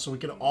cinephile, so we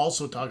can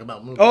also talk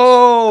about movies.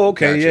 Oh,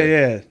 okay.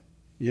 Gotcha.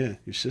 Yeah.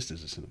 Your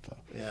sister's a cinephile.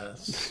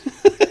 Yes.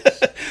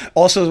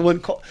 Also, one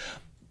called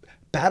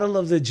Battle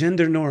of the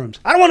Gender Norms.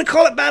 I don't want to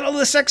call it Battle of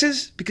the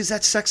Sexes because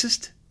that's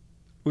sexist.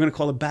 We're gonna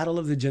call it Battle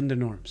of the Gender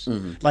Norms.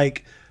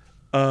 Like,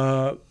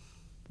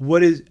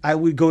 what is? I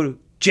would go to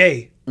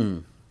Jay.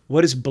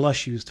 What is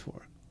blush used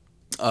for?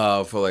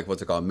 For like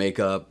what's it called,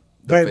 makeup.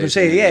 the Right, but face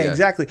say and-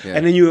 exactly. yeah.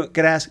 And then you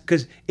could ask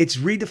because it's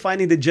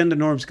redefining the gender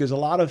norms. Because a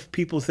lot of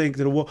people think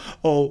that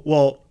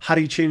how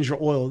do you change your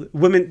oil?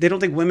 Women, they don't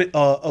think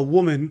a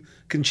woman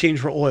can change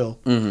her oil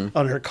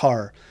on her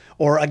car,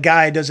 or a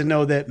guy doesn't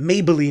know that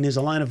Maybelline is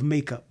a line of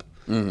makeup.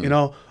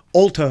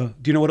 Ulta.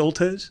 Do you know what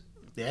Ulta is?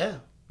 Yeah.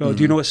 Do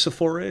you know what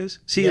Sephora is?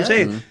 See what I'm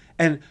saying?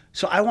 And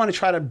so I want to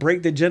try to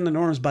break the gender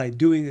norms by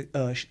doing,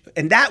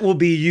 and that will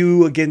be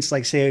you against,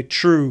 like, say, a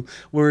True,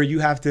 where you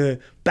have to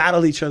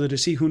battle each other to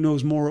see who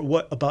knows more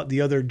about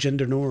the other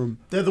gender norm.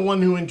 They're the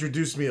one who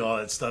introduced me to all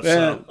that stuff. Yeah.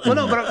 So. Well,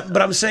 no,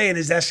 but I'm saying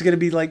is that's going to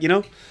be like,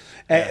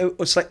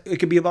 it's like it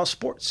could be about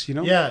sports,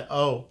 Yeah.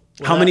 Oh.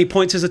 Well, How many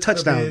points is a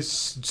touchdown? That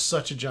is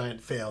such a giant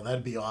fail.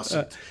 That'd be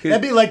awesome.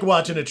 That'd be like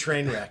watching a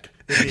train wreck.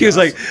 It'd be He was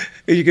awesome.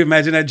 like, you can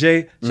imagine that,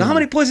 Jay. So how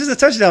many points is a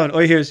touchdown? Oh,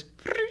 he hears.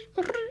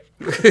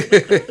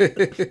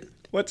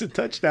 What's a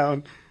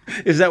touchdown?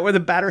 Is that where the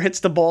batter hits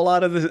the ball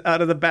out of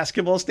the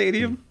basketball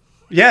stadium?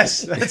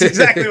 Yes, that's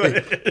exactly what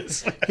it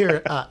is.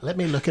 Here, let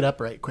me look it up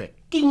right quick.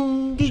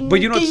 Ding, ding, But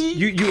you ding.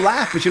 you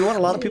laugh, but you know what? A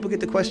lot of people get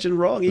the question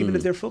wrong, even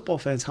if they're football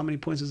fans. How many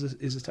points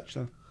is a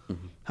touchdown?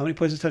 How many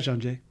points is a touchdown,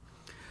 Jay?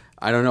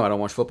 I don't know. I don't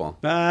watch football.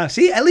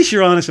 See, at least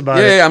you're honest about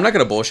it. Yeah, I'm not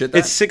gonna bullshit that.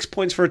 It's 6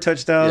 points for a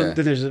touchdown. Yeah.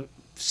 Then there's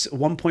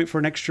 1 point for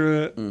an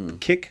extra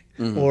kick,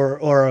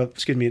 or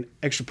an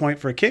extra point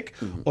for a kick,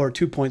 or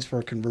 2 points for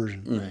a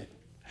conversion. Right.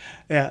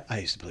 Yeah, I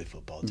used to play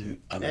football too.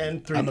 I'm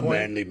a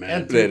manly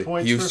man. And 3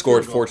 points you for a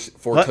scored field goal.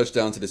 four What?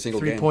 touchdowns in a single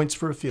 3 game. points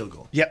for a field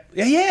goal.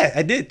 Yeah,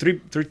 I did three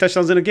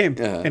touchdowns in a game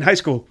in high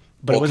school,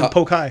 but it wasn't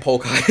poke high.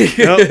 Polk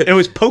high. No, it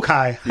was poke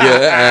high.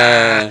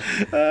 Yeah.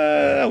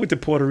 I went to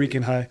Puerto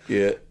Rican high.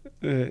 Yeah.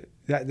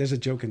 There's a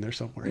joke in there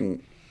somewhere.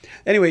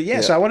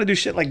 Anyway, so I want to do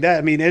shit like that.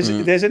 I mean,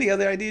 there's any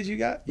other ideas you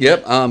got?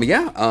 Yep.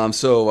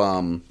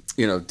 So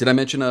did I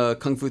mention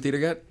Kung Fu Theater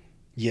yet?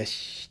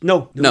 Yes.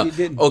 No, No. you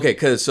didn't. Okay,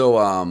 because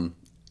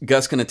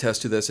Gus can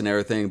attest to this and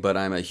everything, but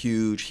I'm a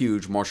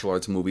huge martial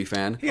arts movie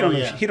fan. He don't know.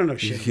 yeah. He don't know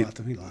shit about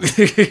them. He lies.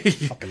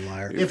 Fucking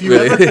liar. If you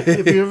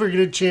ever get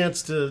a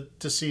chance to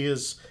see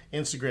his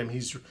Instagram,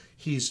 he's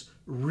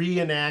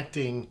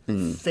reenacting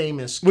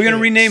famous. We're gonna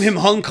kicks. rename him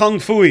Hong Kong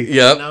Fooey.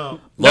 Yep. No.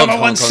 Love Number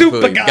Hong one Kong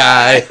super Phooey.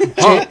 guy.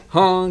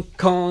 Hong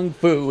Kong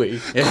Fooey.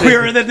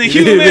 Queerer than the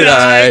human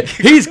eye.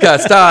 He's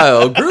got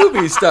style,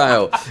 groovy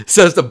style,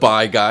 says the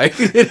bi guy.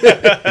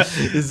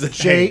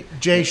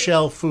 J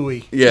Shell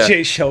Fooey. Yeah.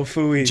 Jay Shell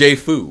Fooey. J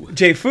Foo.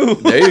 J Foo.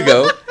 There you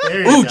go.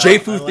 There you Ooh, go. J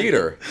Foo I like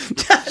Theater.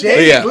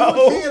 J Yeah.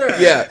 Foo Theater.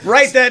 Yeah.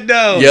 Write that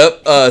down.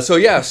 Yep. So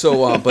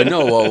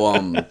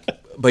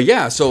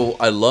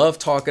I love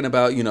talking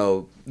about,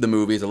 the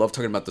movies. I love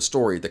talking about the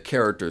story, the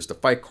characters, the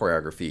fight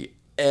choreography,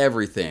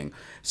 everything.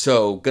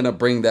 So gonna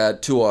bring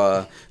that to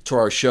our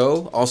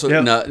show. Also,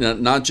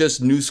 not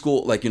just new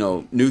school, like,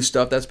 new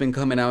stuff that's been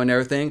coming out and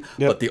everything,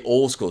 but the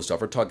old school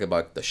stuff. We're talking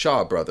about the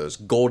Shaw Brothers,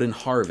 Golden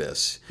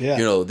Harvest,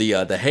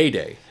 the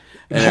heyday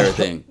and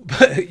everything.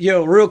 But,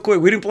 real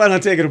quick, we didn't plan on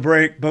taking a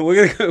break, but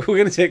we're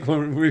gonna take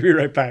one. We'll be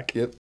right back.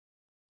 Yep.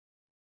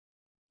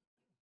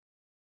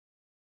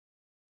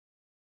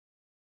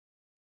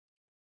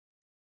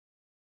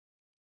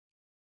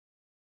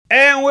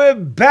 And we're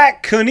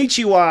back.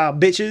 Konnichiwa,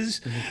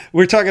 bitches.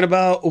 We're talking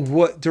about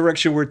what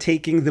direction we're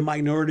taking the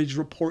Minorities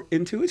Report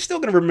into. It's still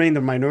going to remain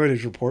the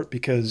Minorities Report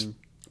because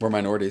We're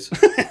minorities,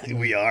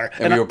 we are.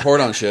 and we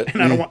report on shit.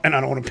 And I don't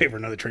want to pay for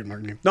another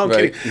trademark name. No, I'm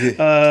Right. kidding.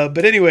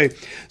 But anyway,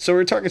 so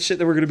we're talking shit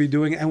that we're going to be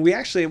doing, and we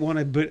actually want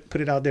to put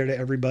it out there to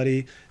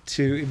everybody. If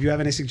you have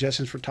any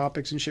suggestions for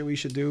topics and shit we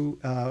should do,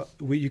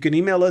 you can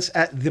email us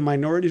at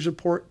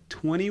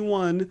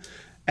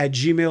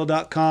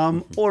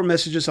theminorietiesreport21@gmail.com or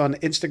message us on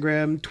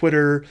Instagram,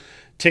 Twitter,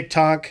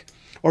 TikTok,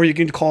 or you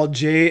can call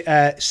Jay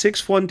at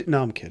 612.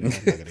 No, I'm kidding.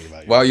 I'm not gonna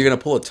about you. Wow, you're gonna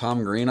pull a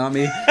Tom Green on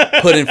me?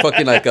 Put in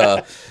fucking like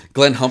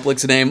Glenn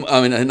Humplick's name.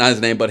 I mean, not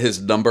his name, but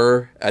his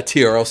number at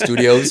TRL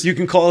Studios. You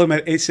can call him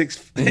at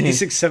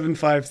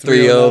 8675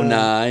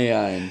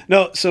 309.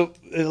 No, so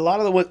a lot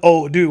of the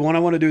one I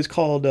want to do is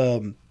called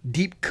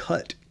Deep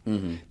Cut.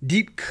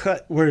 Deep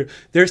Cut, where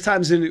there's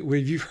times where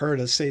you've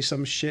heard us say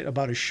some shit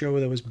about a show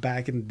that was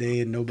back in the day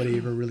and nobody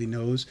ever really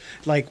knows.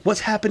 Like, what's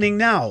happening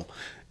now?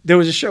 There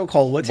was a show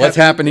called What's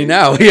happening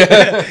now?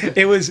 Yeah.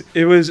 It was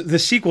the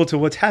sequel to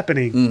What's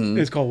Happening.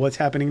 It's called What's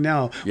Happening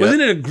Now.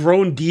 Wasn't it a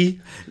grown D?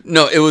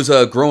 No, it was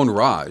a grown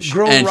Raj.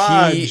 Grown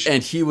Raj.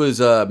 He was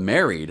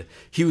married.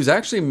 He was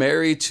actually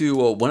married to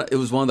it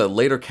was one of the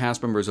later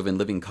cast members of In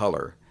Living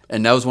Color,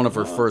 and that was one of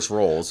her first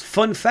roles.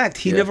 Fun fact: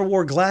 he never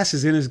wore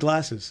glasses in his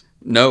glasses.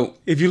 No,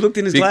 If you looked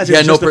in his glasses,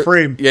 it's just a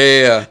frame.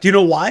 Yeah. Do you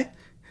know why?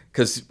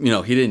 Because he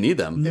didn't need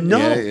them. No,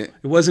 Yeah. it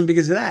wasn't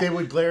because of that. They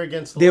would glare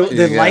against the light.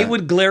 The light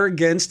would glare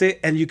against it,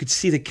 and you could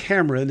see the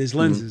camera in his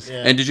lenses.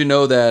 Yeah. And did you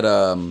know that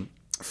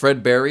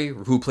Fred Berry,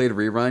 who played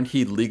Rerun,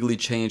 he legally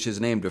changed his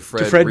name to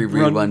Fred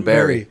Rerun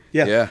Berry.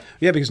 Yeah,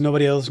 because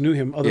nobody else knew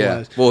him Yeah.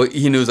 otherwise. Well,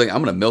 he knew, I'm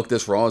going to milk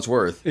this for all it's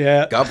worth.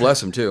 Yeah. God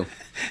bless him, too.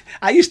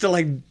 I used to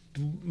like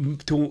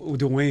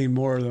Dwayne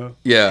more though.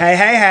 Yeah.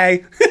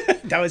 Hey.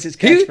 That was his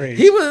catchphrase.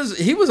 He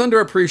was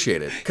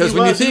underappreciated. Because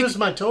when you think. He was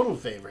my total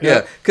favorite.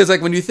 Yeah, because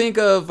when you think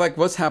of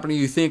What's Happening,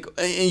 you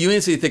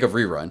instantly think of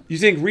Rerun. You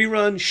think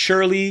Rerun,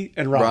 Shirley,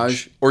 and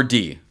Raj. Or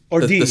Dee.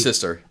 Or Dee. The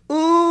sister.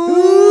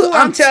 Ooh,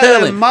 I'm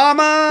telling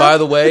Mama. By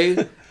the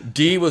way,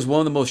 Dee was one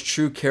of the most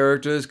true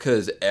characters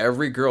because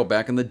every girl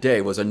back in the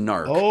day was a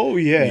narc. Oh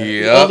yeah.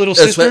 Yep. All little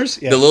sisters.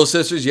 The little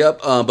sisters.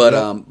 Yep.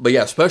 But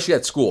yeah, especially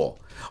at school.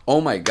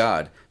 Oh my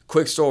God.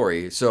 Quick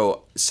story.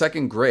 So,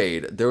 second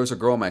grade, there was a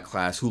girl in my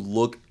class who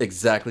looked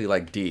exactly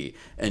like Dee.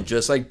 And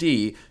just like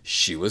Dee,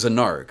 she was a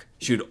narc.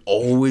 She would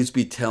always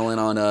be telling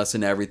on us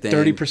and everything.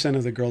 30%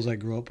 of the girls I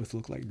grew up with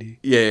look like Dee.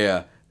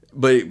 Yeah.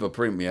 But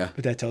pretty, yeah.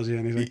 But that tells you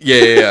anything.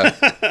 Yeah.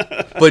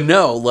 But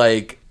no,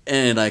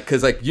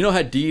 because you know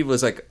how Dee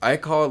was I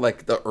call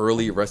it the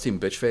early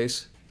resting bitch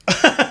face? Dee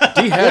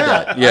had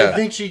that. Yeah. I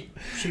think she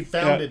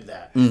founded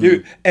that.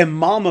 Dude, and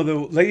Mama, the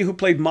lady who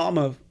played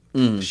Mama,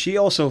 she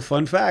also,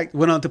 fun fact,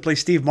 went on to play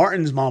Steve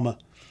Martin's Mama.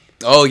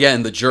 Oh, yeah,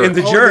 in The Jerk. In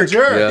The Jerk.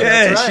 Yeah. Yeah,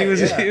 That's she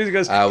was. right, He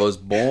goes, I was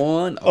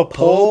born a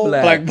poor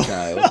black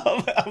child.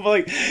 I'm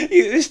like,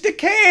 it's the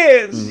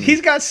cans. He's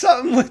got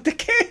something with the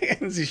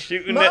cans. He's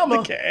shooting Mama,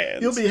 at the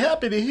cans. you'll be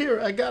happy to hear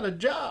I got a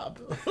job.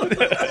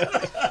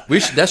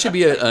 That should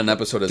be an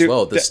episode as Dude,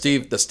 well. The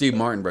Steve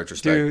Martin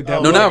retrospect. Dude,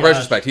 that- no, Oh my not gosh.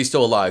 retrospect. He's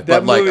still alive,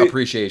 That but movie-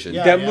 appreciation.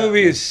 Yeah. That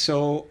movie is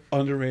so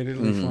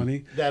underratedly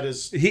funny. That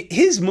is.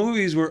 His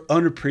movies were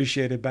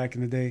unappreciated back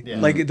in the day. Yeah.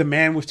 Like The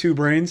Man with Two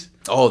Brains.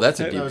 Oh, that's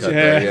a deep That was cut a-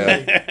 there.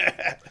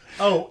 Yeah.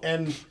 Oh,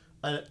 and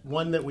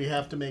one that we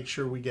have to make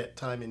sure we get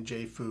time in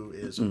J-Fu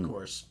is, of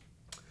course,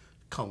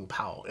 Kung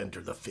Pao Enter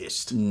the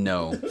Fist.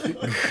 No.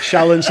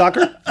 Shaolin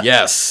Soccer.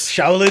 Yes.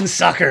 Shaolin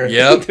Soccer.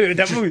 Yep. Dude,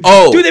 that movie.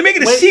 Oh. Dude, they're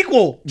making a Wait.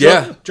 sequel.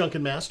 Yeah.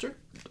 Drunken Master?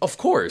 Of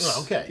course.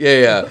 Oh, okay.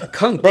 Yeah.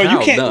 Kung Bro, Pao.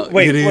 you can't. no.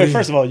 Wait.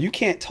 First of all, you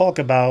can't talk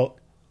about.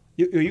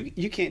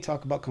 You can't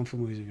talk about kung fu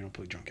movies if you don't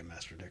put Drunken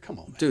Master there. Come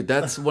on, man. Dude,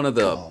 that's one of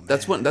the.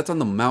 That's on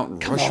the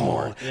Mount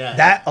Rushmore, Yeah.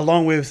 That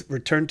along with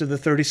Return to the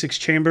 36th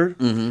Chamber,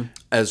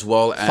 as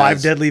well as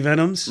Five Deadly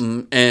Venoms.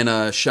 and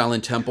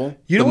Shaolin Temple,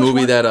 You know the which movie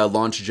one? that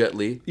launched Jet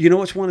Li. You know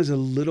which one is a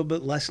little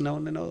bit less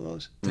known than all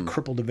those? The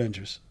Crippled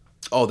Avengers.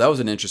 Oh, that was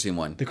an interesting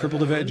one. The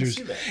Crippled Avengers.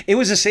 see that. It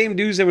was the same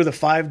dudes that were the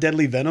Five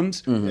Deadly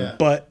Venoms, Yeah.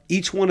 but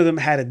each one of them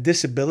had a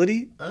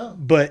disability, Oh.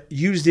 but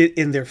used it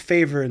in their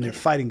favor in their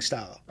fighting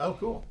style. Oh,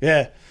 cool.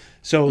 Yeah.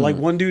 So like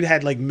one dude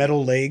had like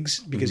metal legs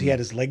because he had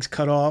his legs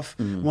cut off.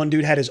 One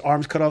dude had his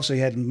arms cut off, so he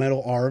had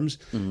metal arms.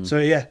 So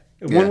yeah.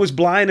 One was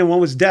blind and one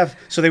was deaf,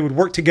 so they would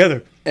work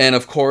together. And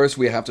of course,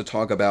 we have to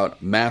talk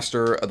about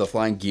Master of the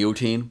Flying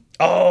Guillotine.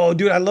 Oh,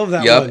 dude, I love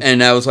that Yep, one.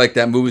 and that was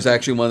that movie was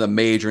actually one of the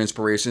major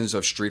inspirations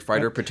of Street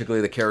Fighter,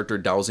 particularly the character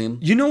Dhalsim.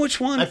 You know which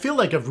one? I feel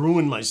like I've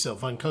ruined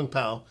myself on Kung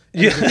Pao.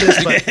 Yeah.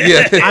 But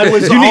Yeah. I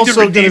was You need to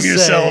also redeem going to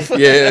yourself.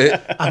 say.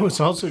 Yeah, I was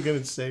also going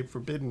to say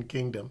Forbidden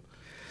Kingdom.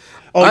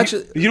 Oh,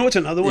 Actually- you know what's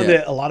another one Yeah.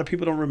 that a lot of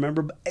people don't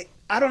remember? But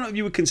I don't know if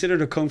you would consider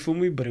it a kung fu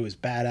movie, but it was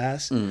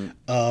badass.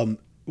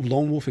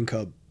 Lone Wolf and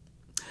Cub.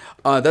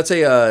 that's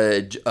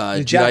a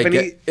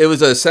Japanese- It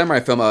was a samurai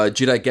film, a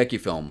Jidaigeki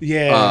film.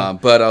 Yeah.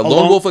 But Along-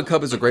 Lone Wolf and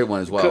Cub is a great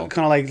one as well.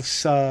 Kind of like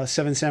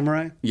Seven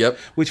Samurai. Yep.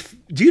 Which,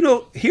 do you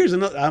know, here's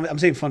another, I'm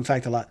saying fun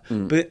fact a lot,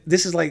 Mm. but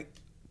this is like,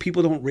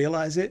 people don't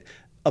realize it.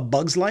 A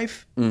Bug's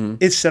Life,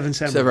 it's Seven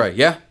Samurai. Samurai,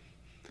 yeah.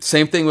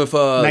 Same thing with Three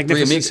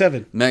Magnificent Amigos.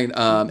 Seven.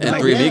 And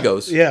Three yeah.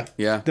 Amigos. Yeah.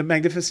 Yeah. The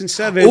Magnificent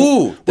Seven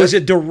Ooh, was a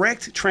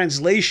direct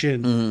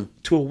translation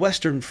to a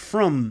Western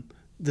from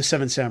the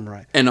Seven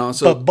Samurai. And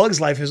also- But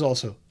Bug's Life is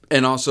also.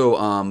 And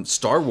also,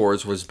 Star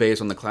Wars was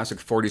based on the classic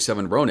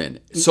 47 Ronin.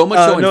 So much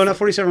so. No, not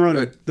 47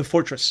 Ronin. The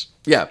Fortress.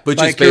 Yeah, which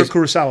By is Akira based.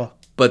 Kurosawa.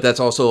 But that's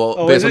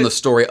also is based on it? the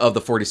story of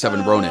the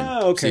 47 Ronin.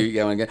 okay. So you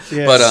get what I get?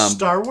 Yeah. But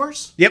Star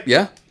Wars? Yep.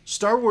 yeah.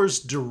 Star Wars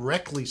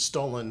directly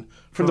stolen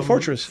From The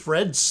Fortress.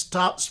 Fred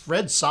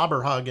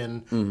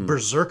Soberhagen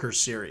Berserker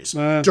series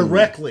Uh,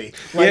 directly.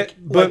 Like,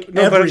 but like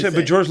no, but, I'm saying, everything.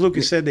 but George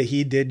Lucas said that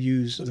he did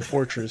use The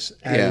Fortress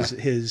as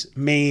his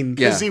main. Yeah.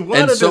 Because he And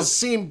wanted so- to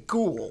seem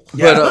cool.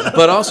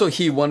 But also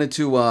he wanted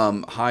to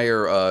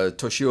hire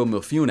Toshio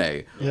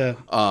Mifune,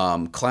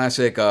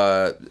 classic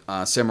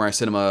samurai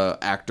cinema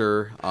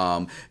actor,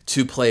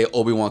 to play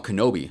Obi-Wan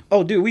Kenobi.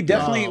 Oh, dude, we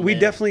definitely man.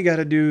 definitely got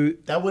to do.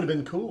 That would have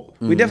been cool.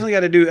 We definitely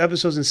got to do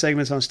episodes and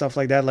segments on stuff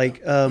like that.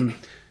 Like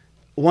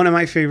one of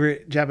my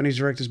favorite Japanese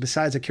directors,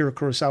 besides Akira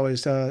Kurosawa,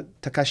 is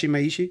Takashi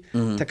Maishi.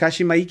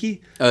 Takashi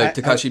Maiki.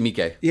 Takashi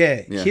Miike. Yeah,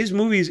 his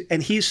movies,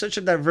 and he's such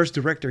a diverse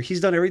director. He's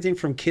done everything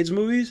from kids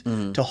movies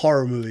to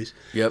horror movies.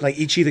 Yep. Like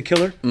Ichi the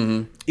Killer.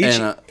 And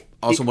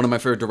also one of my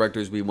favorite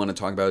directors we want to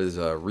talk about is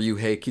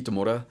Ryuhei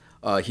Kitamura.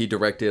 He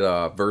directed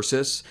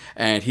Versus,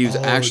 and he was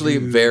actually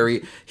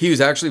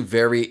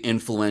very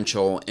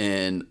influential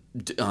in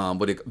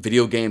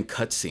video game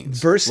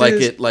cutscenes. Versus,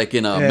 like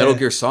in Metal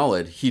Gear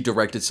Solid, he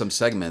directed some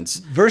segments.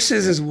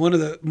 Versus is one of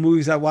the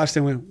movies I watched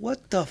and went,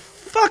 "What the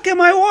fuck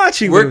am I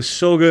watching?" It was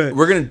so good.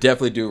 We're gonna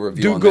definitely do a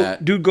review on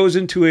that. Dude goes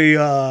into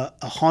a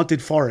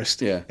haunted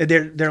forest. Yeah. And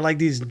they're like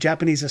these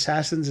Japanese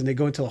assassins, and they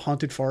go into a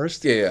haunted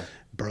forest. Yeah.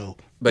 Bro.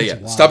 But it's yeah,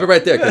 wild. stop it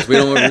right there because we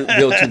don't want to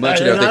reveal too much.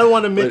 And of I everything. don't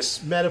want to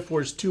mix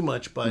metaphors too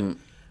much, but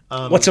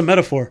What's a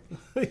metaphor?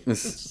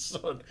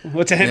 so,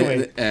 What's a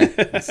headway?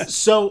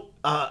 so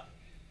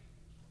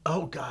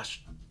oh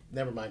gosh,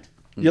 never mind.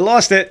 You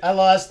lost it. I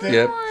lost it.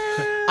 Yep.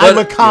 I'm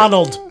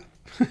McConnell.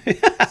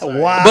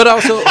 Wow. But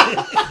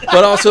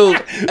also,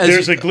 as,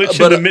 There's a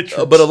glitch in the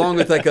matrix. But along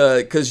with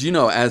because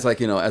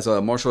as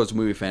a martial arts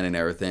movie fan and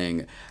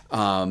everything,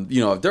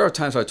 there are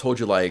times I told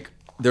you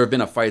there have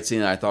been a fight scene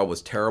that I thought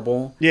was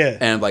terrible. Yeah.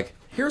 And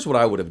here's what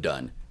I would have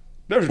done.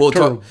 That was We'll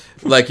terrible.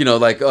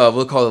 talk,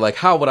 we'll call it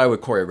how would I would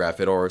choreograph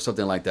it or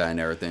something like that and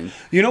everything.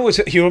 You know what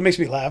makes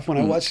me laugh when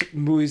I watch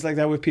movies like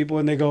that with people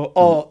and they go,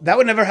 "Oh, that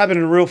would never happen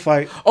in a real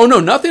fight." Oh no,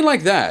 nothing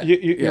like that.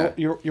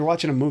 You're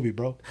watching a movie,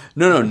 bro.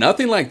 No,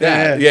 nothing like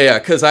that. Yeah. Yeah,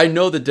 because I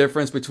know the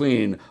difference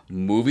between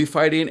movie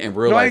fighting and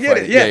real No, I life get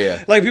fighting. it.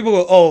 Yeah. Like people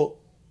go, "Oh,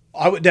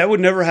 that would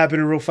never happen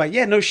in a real fight."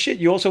 Yeah, no shit.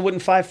 You also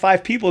wouldn't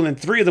five people and then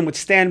three of them would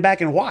stand back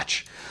and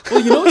watch. Well,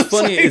 you know what's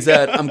funny is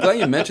that I'm glad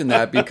you mentioned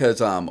that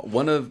because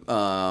one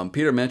of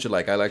Peter mentioned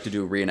I like to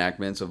do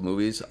reenactments of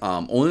movies.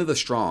 Only the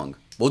Strong.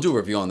 We'll do a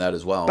review on that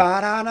as well.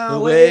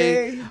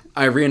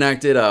 I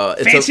reenacted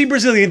Fancy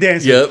Brazilian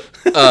dancing. Yep.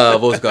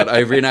 What was it called? I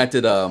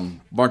reenacted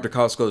Martin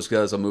Tarkovsky's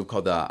does a move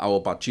called Ao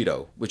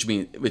Bachido, which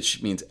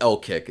means L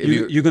kick.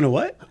 You're gonna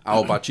what?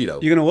 Ao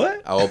Bachido. You're gonna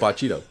what? Ao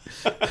Bachido.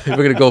 We're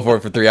gonna go for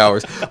it for 3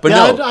 hours. But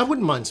Yeah, no. I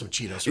wouldn't mind some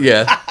Cheetos. Right?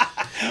 Yeah.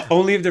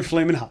 Only if they're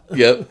flaming hot.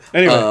 Yep.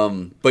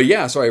 Anyway. But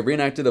yeah, so I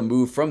reenacted a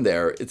move from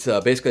there. It's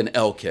basically an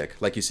L kick,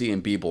 like you see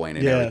in b-boying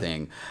and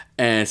everything.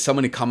 And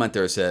someone in comment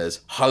there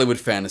says, Hollywood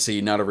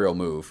fantasy, not a real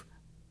move.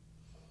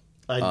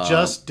 I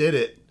just did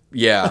it.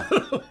 Yeah.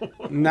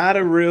 Not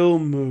a real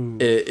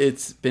move.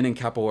 It's been in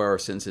capoeira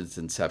since its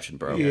inception,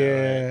 bro.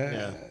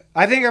 Yeah.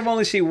 I think I've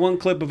only seen one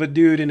clip of a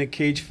dude in a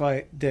cage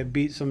fight that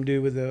beat some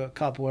dude with a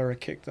capoeira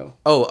kick, though.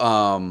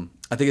 Oh,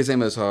 I think his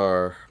name is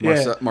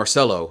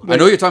Marcelo. I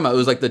know what you're talking about. It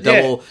was like the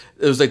double.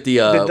 It was like the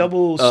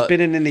double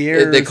spinning in the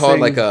air. They call it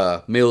thing. like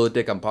a Mea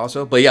de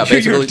Campasso. But yeah,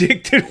 basically, You're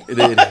addicted.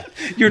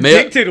 You're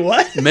addicted.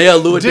 What? Mea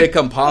Lua de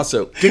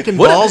Campasso. Dick and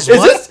balls. Is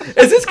What?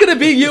 this gonna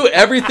be you?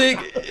 Everything.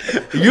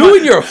 You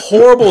and your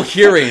horrible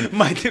hearing.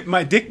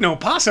 My dick no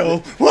paso.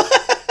 What?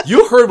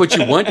 You heard what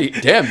you wanted.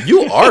 Damn,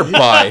 you are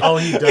bi. Oh,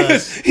 he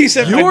does. He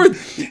said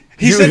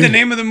He said the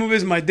name of the movie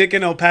is My Dick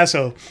in El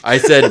Paso. I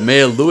said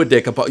Mea Lua de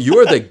Campasso. You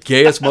are the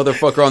gayest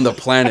motherfucker on the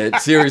planet.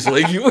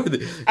 Seriously, you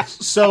are.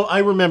 So I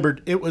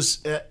remembered it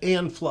was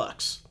Aeon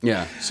Flux.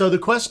 Yeah. So the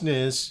question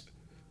is,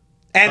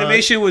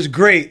 Animation was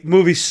great.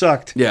 Movie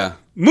sucked. Yeah.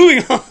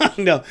 Moving on.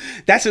 No,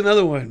 that's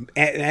another one.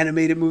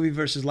 Animated movie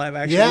versus live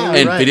action. Yeah. movie.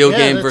 And Right, video yeah,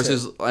 game that's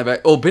versus live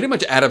action. Oh, pretty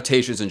much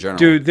adaptations in general.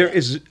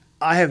 Dude,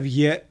 I have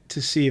yet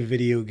to see a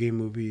video game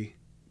movie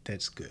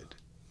that's good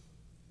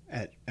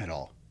at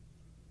all.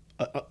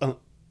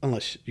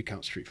 Unless you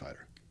count Street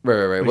Fighter.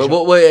 Right.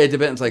 Well, it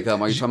depends. Like,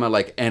 are you talking about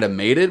like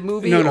animated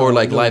movie or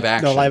like live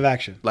action? No, live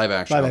action. Live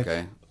action.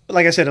 Okay.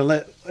 Like I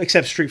said,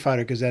 except Street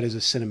Fighter, because that is a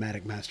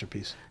cinematic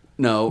masterpiece.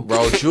 No,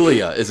 Raul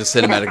Julia is a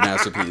cinematic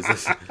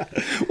masterpiece.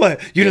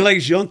 What? You didn't like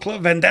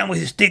Jean-Claude Van Damme with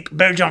his thick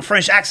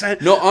Belgian-French accent?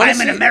 No,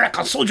 honestly- I'm an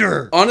American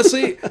soldier.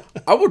 Honestly,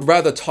 I would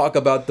rather talk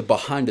about the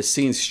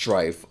behind-the-scenes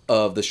strife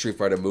of the Street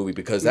Fighter movie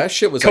because that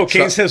shit was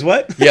Cocaine like says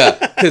what? yeah,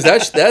 because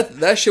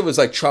that shit was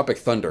like Tropic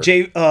Thunder.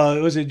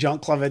 Was it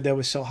Jean-Claude Van Damme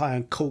was so high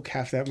on coke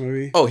half that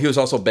movie? Oh, he was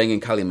also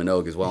banging Kylie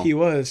Minogue as well. He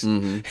was.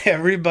 Mm-hmm.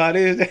 Everybody.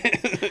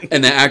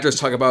 And the actors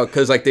talk about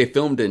because like they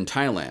filmed in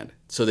Thailand,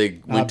 so they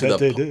went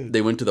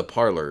they went to the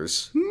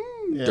parlors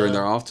during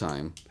their off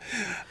time.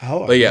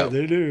 Oh, But yeah.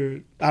 they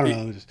do. I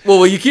don't know.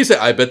 Well, you keep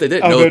saying, I bet they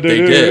did. Oh, No, they they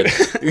did.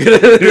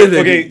 did.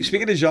 Okay,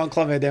 speaking of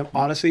Jean-Claude Van Damme,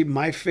 honestly,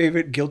 my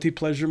favorite guilty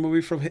pleasure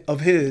movie of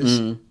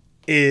his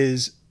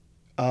is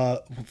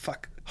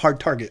Hard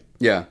Target.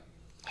 Yeah.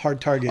 Hard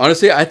Target.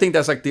 Honestly, I think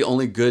that's like the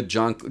only good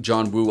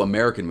John Woo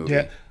American movie.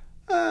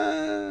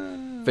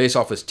 Yeah. Face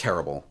Off was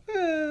terrible.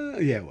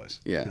 Yeah, it was.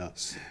 Yeah.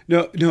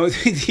 No.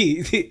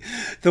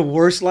 The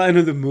worst line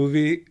of the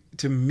movie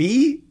to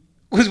me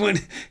was when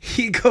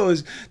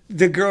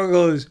the girl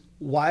goes,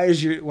 why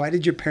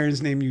did your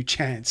parents name you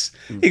Chance?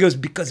 He goes,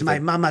 because my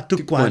mama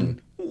took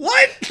one.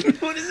 What?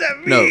 What does that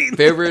mean? No,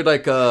 favorite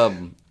like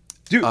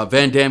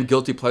Van Damme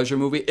guilty pleasure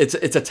movie. It's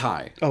a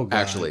tie. Oh, God.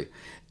 Actually,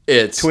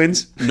 it's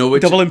Twins. No,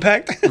 Double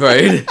Impact.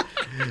 Right.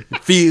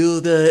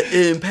 Feel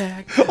the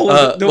impact.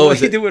 What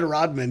he did with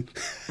Rodman.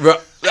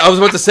 I was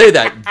about to say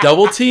that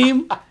Double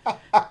Team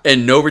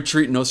and No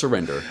Retreat, No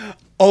Surrender.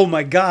 Oh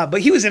my God!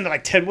 But he was in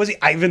like 10. Was he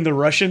Ivan the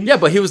Russian? Yeah,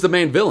 but he was the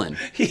main villain.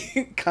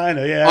 He kind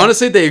of, yeah.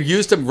 Honestly, they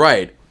used him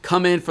right.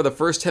 Come in for the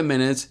first 10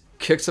 minutes,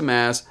 kick some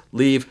ass,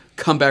 leave,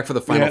 come back for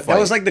the final fight. That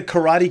was like the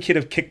Karate Kid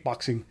of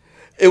kickboxing.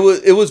 It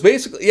was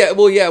basically it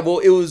was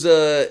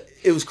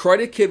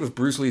Karate Kid with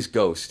Bruce Lee's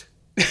ghost.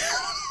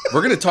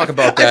 We're gonna talk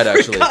about that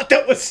actually. I forgot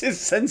that was his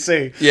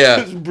sensei.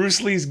 Yeah. It was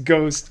Bruce Lee's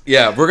ghost.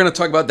 Yeah, we're gonna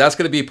talk about that's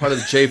gonna be part of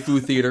the J Fu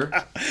Theater.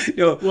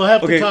 Yo, We'll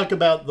have to talk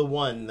about the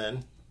one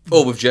then.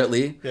 Oh, with Jet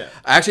Li. Yeah.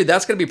 Actually,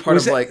 that's gonna be part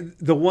of like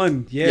the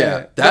one. Yeah.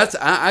 yeah. That's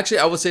actually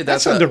I would say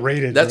that's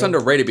underrated. That's bro.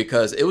 underrated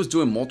because it was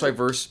doing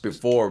multiverse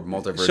before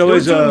multiverse. So It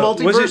is was doing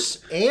multiverse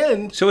multiverse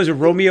and So is it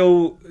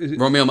Romeo?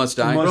 Romeo Must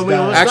Die. Must Romeo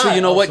Die. Must Actually, Die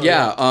you know what? also,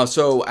 Yeah.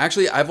 So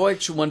actually, I've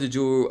actually wanted to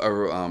do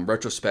a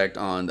retrospect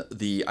on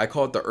I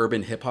call it the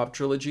Urban Hip Hop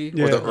Trilogy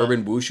or the Yeah.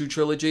 Urban Wushu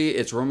Trilogy.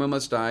 It's Romeo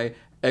Must Die,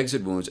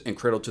 Exit Wounds, and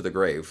Cradle to the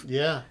Grave.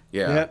 Yeah.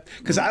 Yeah.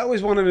 Because I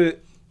always wanted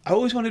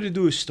to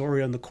do a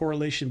story on the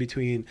correlation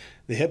between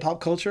the hip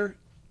hop culture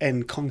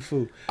and kung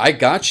fu. I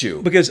got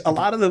you. Because a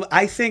lot of them,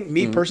 I think,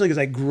 me personally, because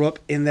I grew up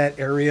in that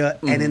area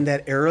and in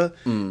that era,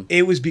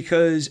 it was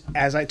because,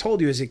 as I told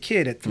you as a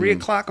kid, at 3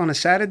 o'clock on a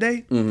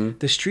Saturday,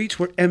 the streets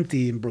were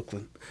empty in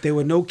Brooklyn. There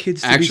were no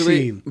kids to be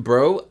Actually, seen.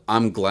 bro,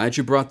 I'm glad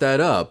you brought that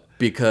up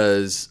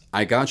because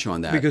I got you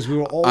on that. Because we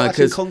were all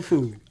watching kung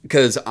fu.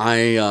 Because I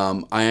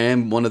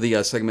am one of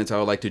the segments I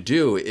would like to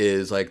do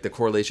is like the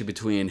correlation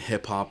between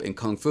hip hop and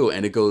kung fu,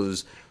 and it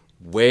goes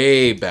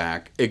way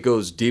back. It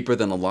goes deeper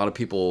than a lot of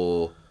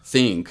people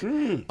think.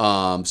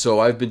 So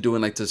I've been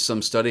doing like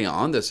some studying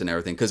on this and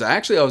everything because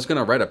actually I was going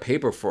to write a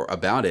paper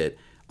about it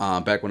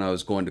back when I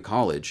was going to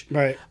college.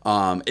 Right.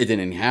 It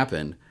didn't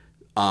happen.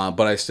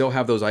 But I still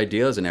have those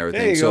ideas and There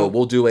everything. you So go.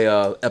 we'll do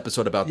a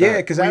episode about that. Yeah,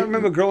 because I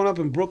remember growing up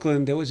in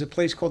Brooklyn, there was a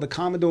place called the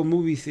Commodore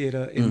Movie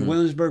Theater in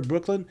Williamsburg,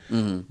 Brooklyn.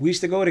 We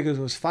used to go there because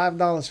it was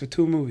 $5 for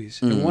 2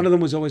 movies. And one of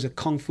them was always a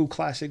Kung Fu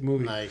classic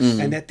movie. Nice.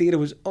 And that theater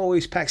was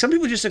always packed. Some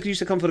people just used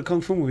to come for the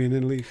Kung Fu movie and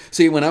then leave.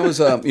 See, when I was,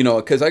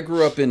 because I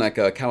grew up in like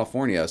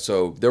California,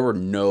 so there were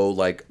no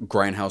like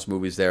grindhouse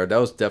movies there. That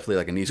was definitely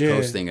like an East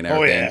Coast thing and Oh,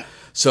 everything. yeah.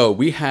 So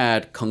we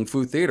had Kung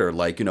Fu theater,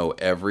 like,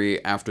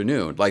 every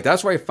afternoon. Like,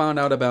 that's where I found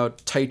out about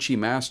Tai Chi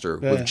Master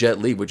with Jet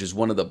Li, which is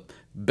one of the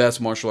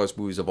best martial arts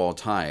movies of all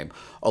time,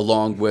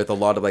 along with a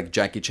lot of like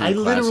Jackie Chan I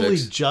classics. literally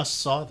just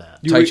saw that.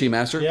 Tai Chi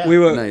Master? Yeah. We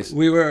were, Nice.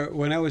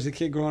 when I was a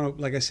kid growing up,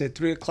 like I said,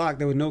 3 o'clock,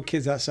 there were no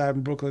kids outside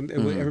in Brooklyn.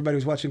 Everybody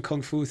was watching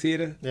Kung Fu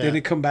theater. Yeah. Then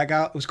they come back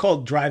out. It was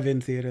called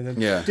drive-in theater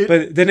then. Yeah.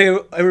 But then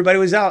everybody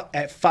was out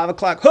at 5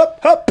 o'clock.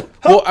 Hup, hup, hup.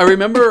 Well, I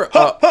remember.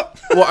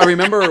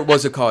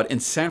 What's it called in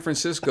San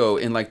Francisco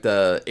in like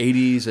the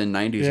 80s and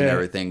 90s and Yeah.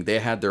 everything? They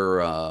had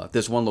their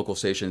this one local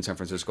station in San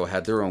Francisco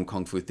had their own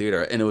kung fu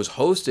theater, and it was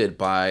hosted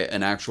by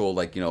an actual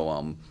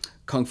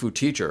kung fu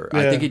teacher.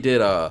 I Yeah. think he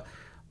did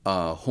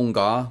Hong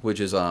Ga, which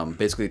is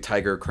basically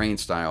Tiger Crane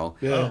style.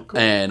 Yeah. Oh, cool.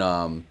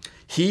 And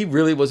he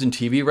really wasn't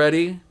TV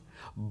ready,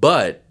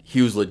 but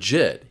he was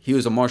legit. He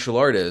was a martial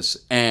artist,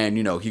 and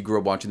he grew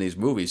up watching these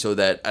movies, so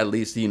that at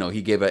least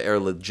he gave an air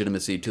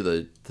legitimacy to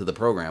the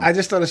program. I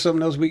just thought of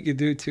something else we could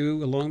do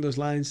too along those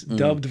lines: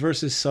 dubbed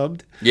versus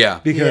subbed. Yeah.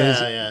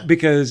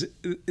 Because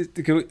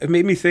it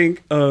made me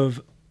think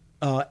of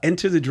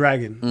Enter the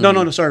Dragon.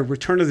 No, sorry,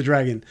 Return of the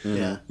Dragon.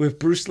 Yeah. With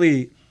Bruce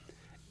Lee.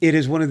 It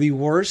is one of the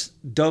worst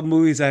dub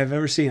movies I've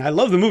ever seen. I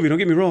love the movie, don't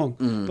get me wrong.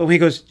 But when he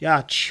goes,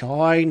 yeah,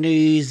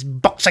 Chinese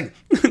boxing.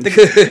 And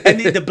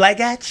the black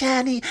guy,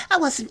 Chinese, I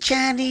want some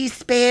Chinese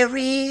spare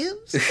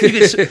ribs.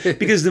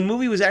 Because the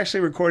movie was actually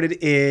recorded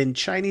in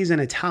Chinese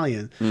and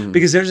Italian.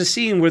 Because there's a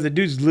scene where the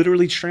dude's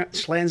literally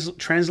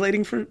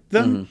translating for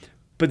them.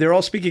 But they're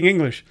all speaking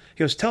English. He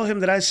goes, tell him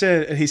that I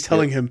said, and he's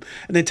telling him.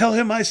 And then tell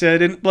him I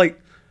said, and like,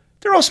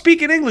 they're all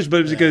speaking English,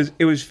 but it was because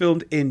it was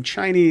filmed in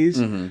Chinese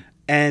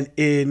and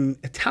in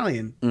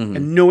Italian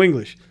and no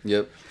English.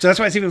 Yep. So that's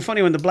why it's even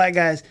funny when the black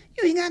guys,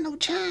 you ain't got no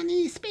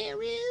Chinese spare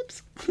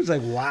ribs. It's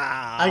like,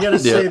 wow. I gotta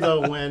say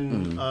though,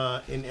 when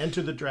in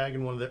Enter the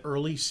Dragon, one of the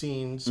early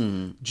scenes,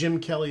 Jim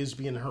Kelly is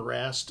being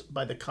harassed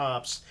by the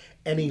cops,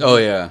 and he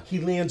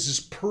lands this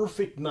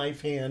perfect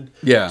knife hand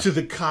to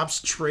the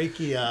cop's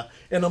trachea,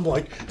 and I'm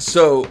like,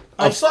 so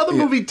I saw the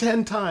movie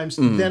 10 times,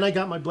 then I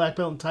got my black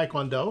belt in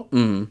Taekwondo,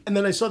 and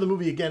then I saw the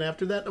movie again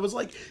after that, and I was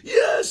like,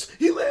 yes,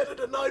 he landed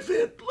a knife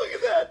hand. Look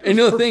at that. And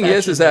the thing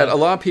is that a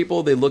lot of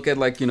people, they look at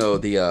like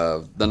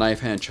the knife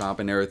hand chop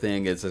and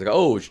everything. It's like,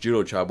 oh, it's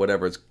judo chop,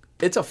 whatever.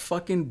 it's a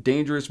fucking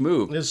dangerous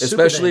move,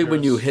 especially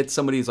when you hit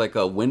somebody's like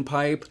a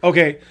windpipe.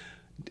 Okay.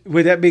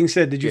 With that being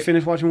said, did you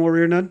finish watching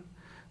Warrior Nun?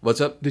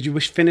 What's up? Did you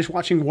finish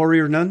watching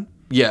Warrior Nun?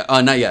 Yeah,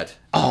 not yet.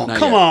 Oh,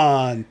 come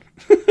on.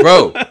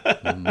 Bro,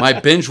 my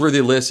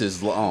binge-worthy list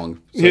is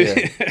long. So,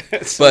 yeah.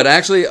 But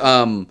actually,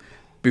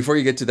 before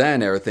you get to that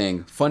and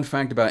everything, fun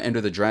fact about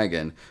Enter the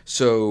Dragon.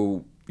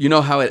 So, you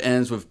know how it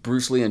ends with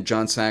Bruce Lee and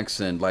John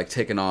Saxon, like,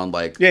 taking on,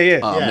 like,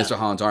 Mr.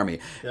 Han's army.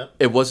 Yep.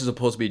 It wasn't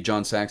supposed to be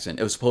John Saxon.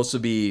 It was supposed to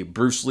be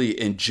Bruce Lee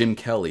and Jim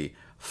Kelly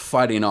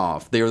fighting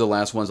off. They were the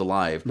last ones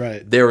alive.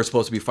 Right. They were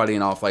supposed to be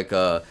fighting off, like,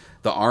 the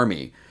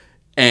army.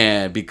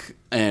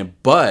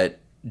 But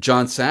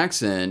John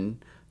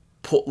Saxon,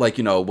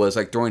 was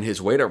like throwing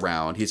his weight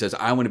around. He says,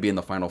 "I want to be in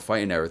the final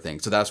fight and everything."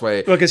 So that's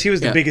why. Well, because he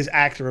was the biggest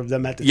actor of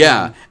them at the time.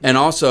 Yeah, and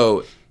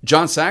also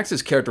John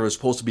Saxon's character was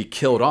supposed to be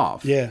killed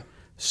off. Yeah.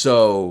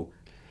 So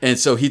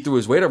he threw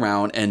his weight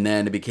around, and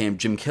then it became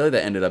Jim Kelly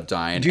that ended up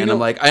dying. And I'm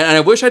like, I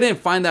wish I didn't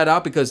find that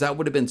out because that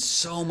would have been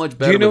so much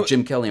better with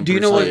Jim Kelly and Bruce Lee.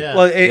 Do you know what? Yeah.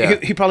 Well,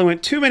 he probably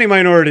went too many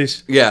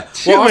minorities. Yeah,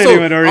 too many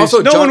minorities.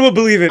 No one will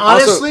believe it.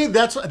 Honestly,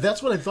 that's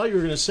what I thought you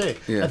were going to say.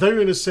 Yeah. I thought you were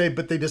going to say,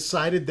 but they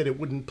decided that it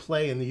wouldn't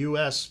play in the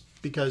U.S.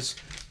 because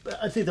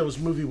I think that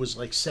movie was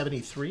like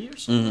 73 or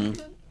something.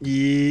 Mm-hmm.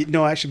 Yeah,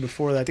 no, actually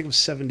before that, I think it was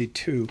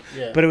 72.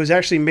 Yeah. But it was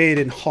actually made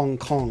in Hong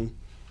Kong.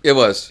 It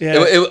was.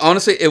 Yeah.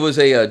 Honestly, it was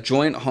a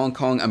joint Hong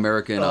Kong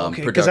American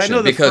production. Because I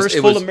know the first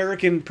full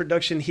American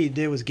production he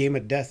did was Game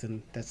of Death,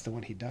 and that's the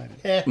one he died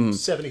in.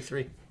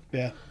 73.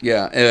 Yeah.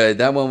 Yeah,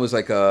 that one was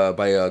like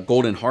by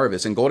Golden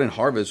Harvest, and Golden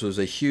Harvest was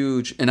a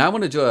huge. And I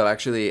want to do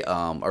actually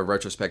a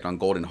retrospect on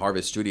Golden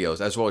Harvest Studios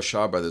as well as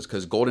Shaw Brothers,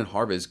 because Golden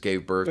Harvest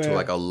gave birth to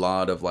like a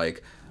lot of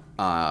like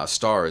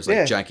stars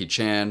like Jackie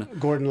Chan,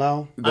 Gordon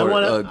Liu.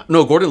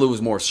 Gordon Liu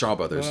was more Shaw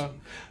Brothers.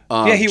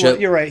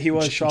 You're right. He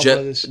was Shaw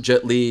Brothers.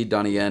 Jet Li,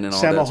 Donnie Yen, and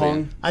all Sammo that.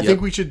 Hung. I think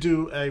we should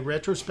do a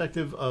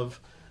retrospective of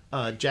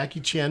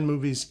Jackie Chan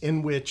movies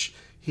in which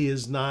he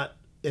is not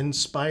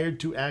inspired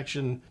to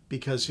action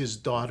because his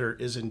daughter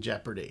is in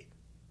jeopardy.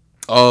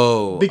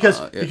 Oh,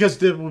 because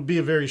there would be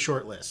a very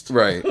short list,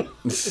 right?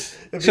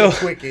 So a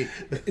quickie.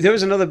 There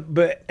was another,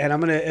 and I'm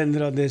going to end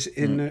it on this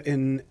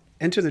in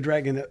Enter the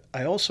Dragon.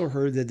 I also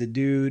heard that the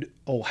dude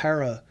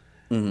O'Hara.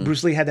 Mm-hmm.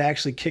 Bruce Lee had to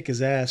actually kick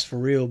his ass for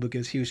real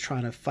because he was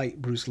trying to fight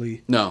Bruce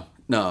Lee. No.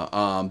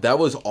 That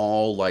was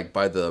all like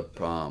by the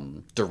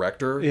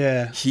director.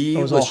 Yeah, it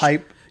was all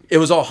hype. It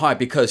was all hype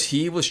because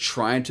he was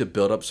trying to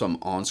build up some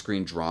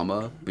on-screen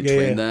drama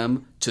between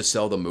them to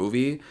sell the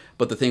movie.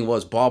 But the thing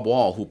was, Bob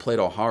Wall, who played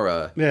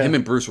O'Hara, him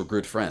and Bruce were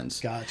good friends.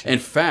 Gotcha. In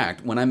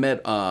fact, when I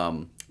met,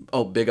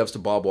 big ups to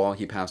Bob Wall.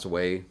 He passed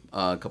away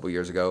a couple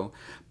years ago.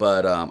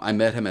 But I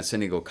met him at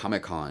San Diego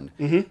Comic-Con,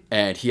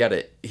 and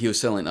he was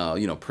selling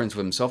prints of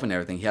himself and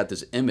everything. He had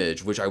this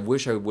image, which I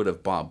wish I would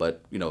have bought,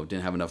 but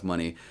didn't have enough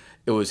money.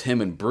 It was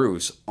him and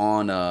Bruce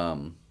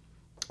on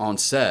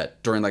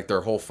set during like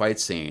their whole fight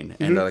scene,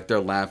 and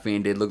they're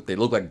laughing. They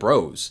look like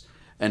bros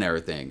and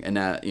everything. And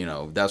that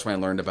that's when I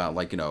learned about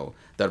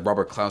that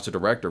Robert Klaus, the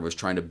director, was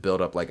trying to build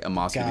up like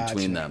animosity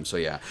between them. So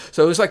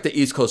so it was like the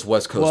East Coast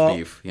West Coast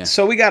beef. Yeah.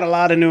 So we got a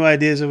lot of new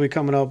ideas that we're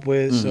coming up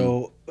with.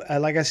 So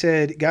like I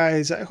said,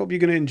 guys, I hope you're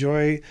gonna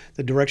enjoy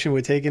the direction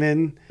we're taking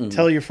in.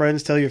 Tell your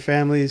friends, tell your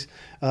families.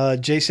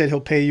 Jay said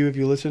he'll pay you if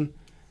you listen.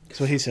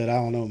 So he said, I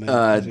don't know,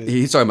 man.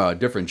 He's talking about a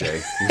different Jay.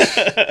 He's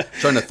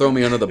trying to throw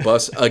me under the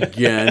bus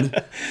again.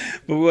 But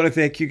we want to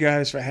thank you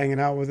guys for hanging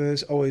out with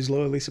us, always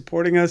loyally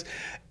supporting us.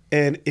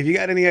 And if you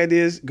got any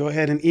ideas, go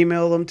ahead and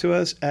email them to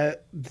us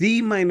at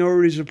The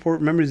Minorities Report.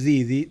 Remember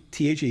the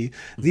THE,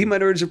 The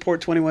Minorities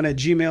Report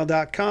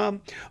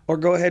 21@gmail.com. Or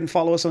go ahead and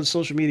follow us on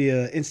social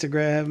media,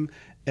 Instagram,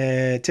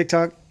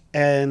 TikTok,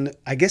 and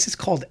I guess it's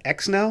called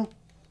X now.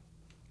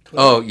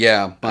 Oh,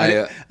 yeah.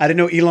 I didn't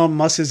know Elon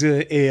Musk is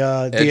a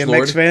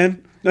DMX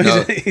fan.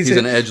 No, he's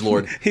an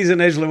edgelord. He's an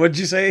edgelord. What did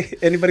you say?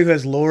 Anybody who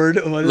has Lord?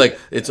 Like,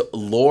 it's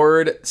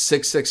Lord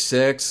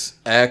 666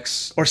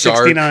 X or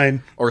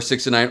 69 or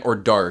 69 or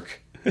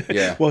Dark.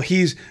 Yeah. Well,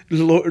 he's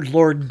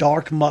Lord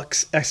Dark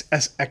Mux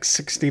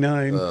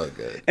XXX69. Oh,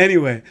 good.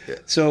 Anyway,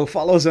 so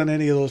follow us on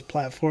any of those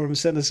platforms.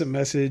 Send us a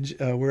message.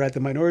 We're at the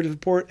Minority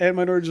Report and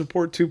Minority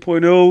Report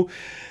 2.0.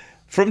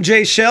 From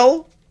Jay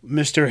Shell,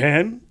 Mr.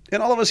 Han,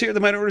 and all of us here at the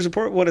Minority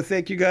Report want to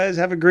thank you guys.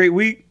 Have a great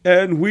week,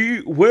 and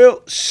we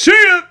will see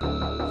you.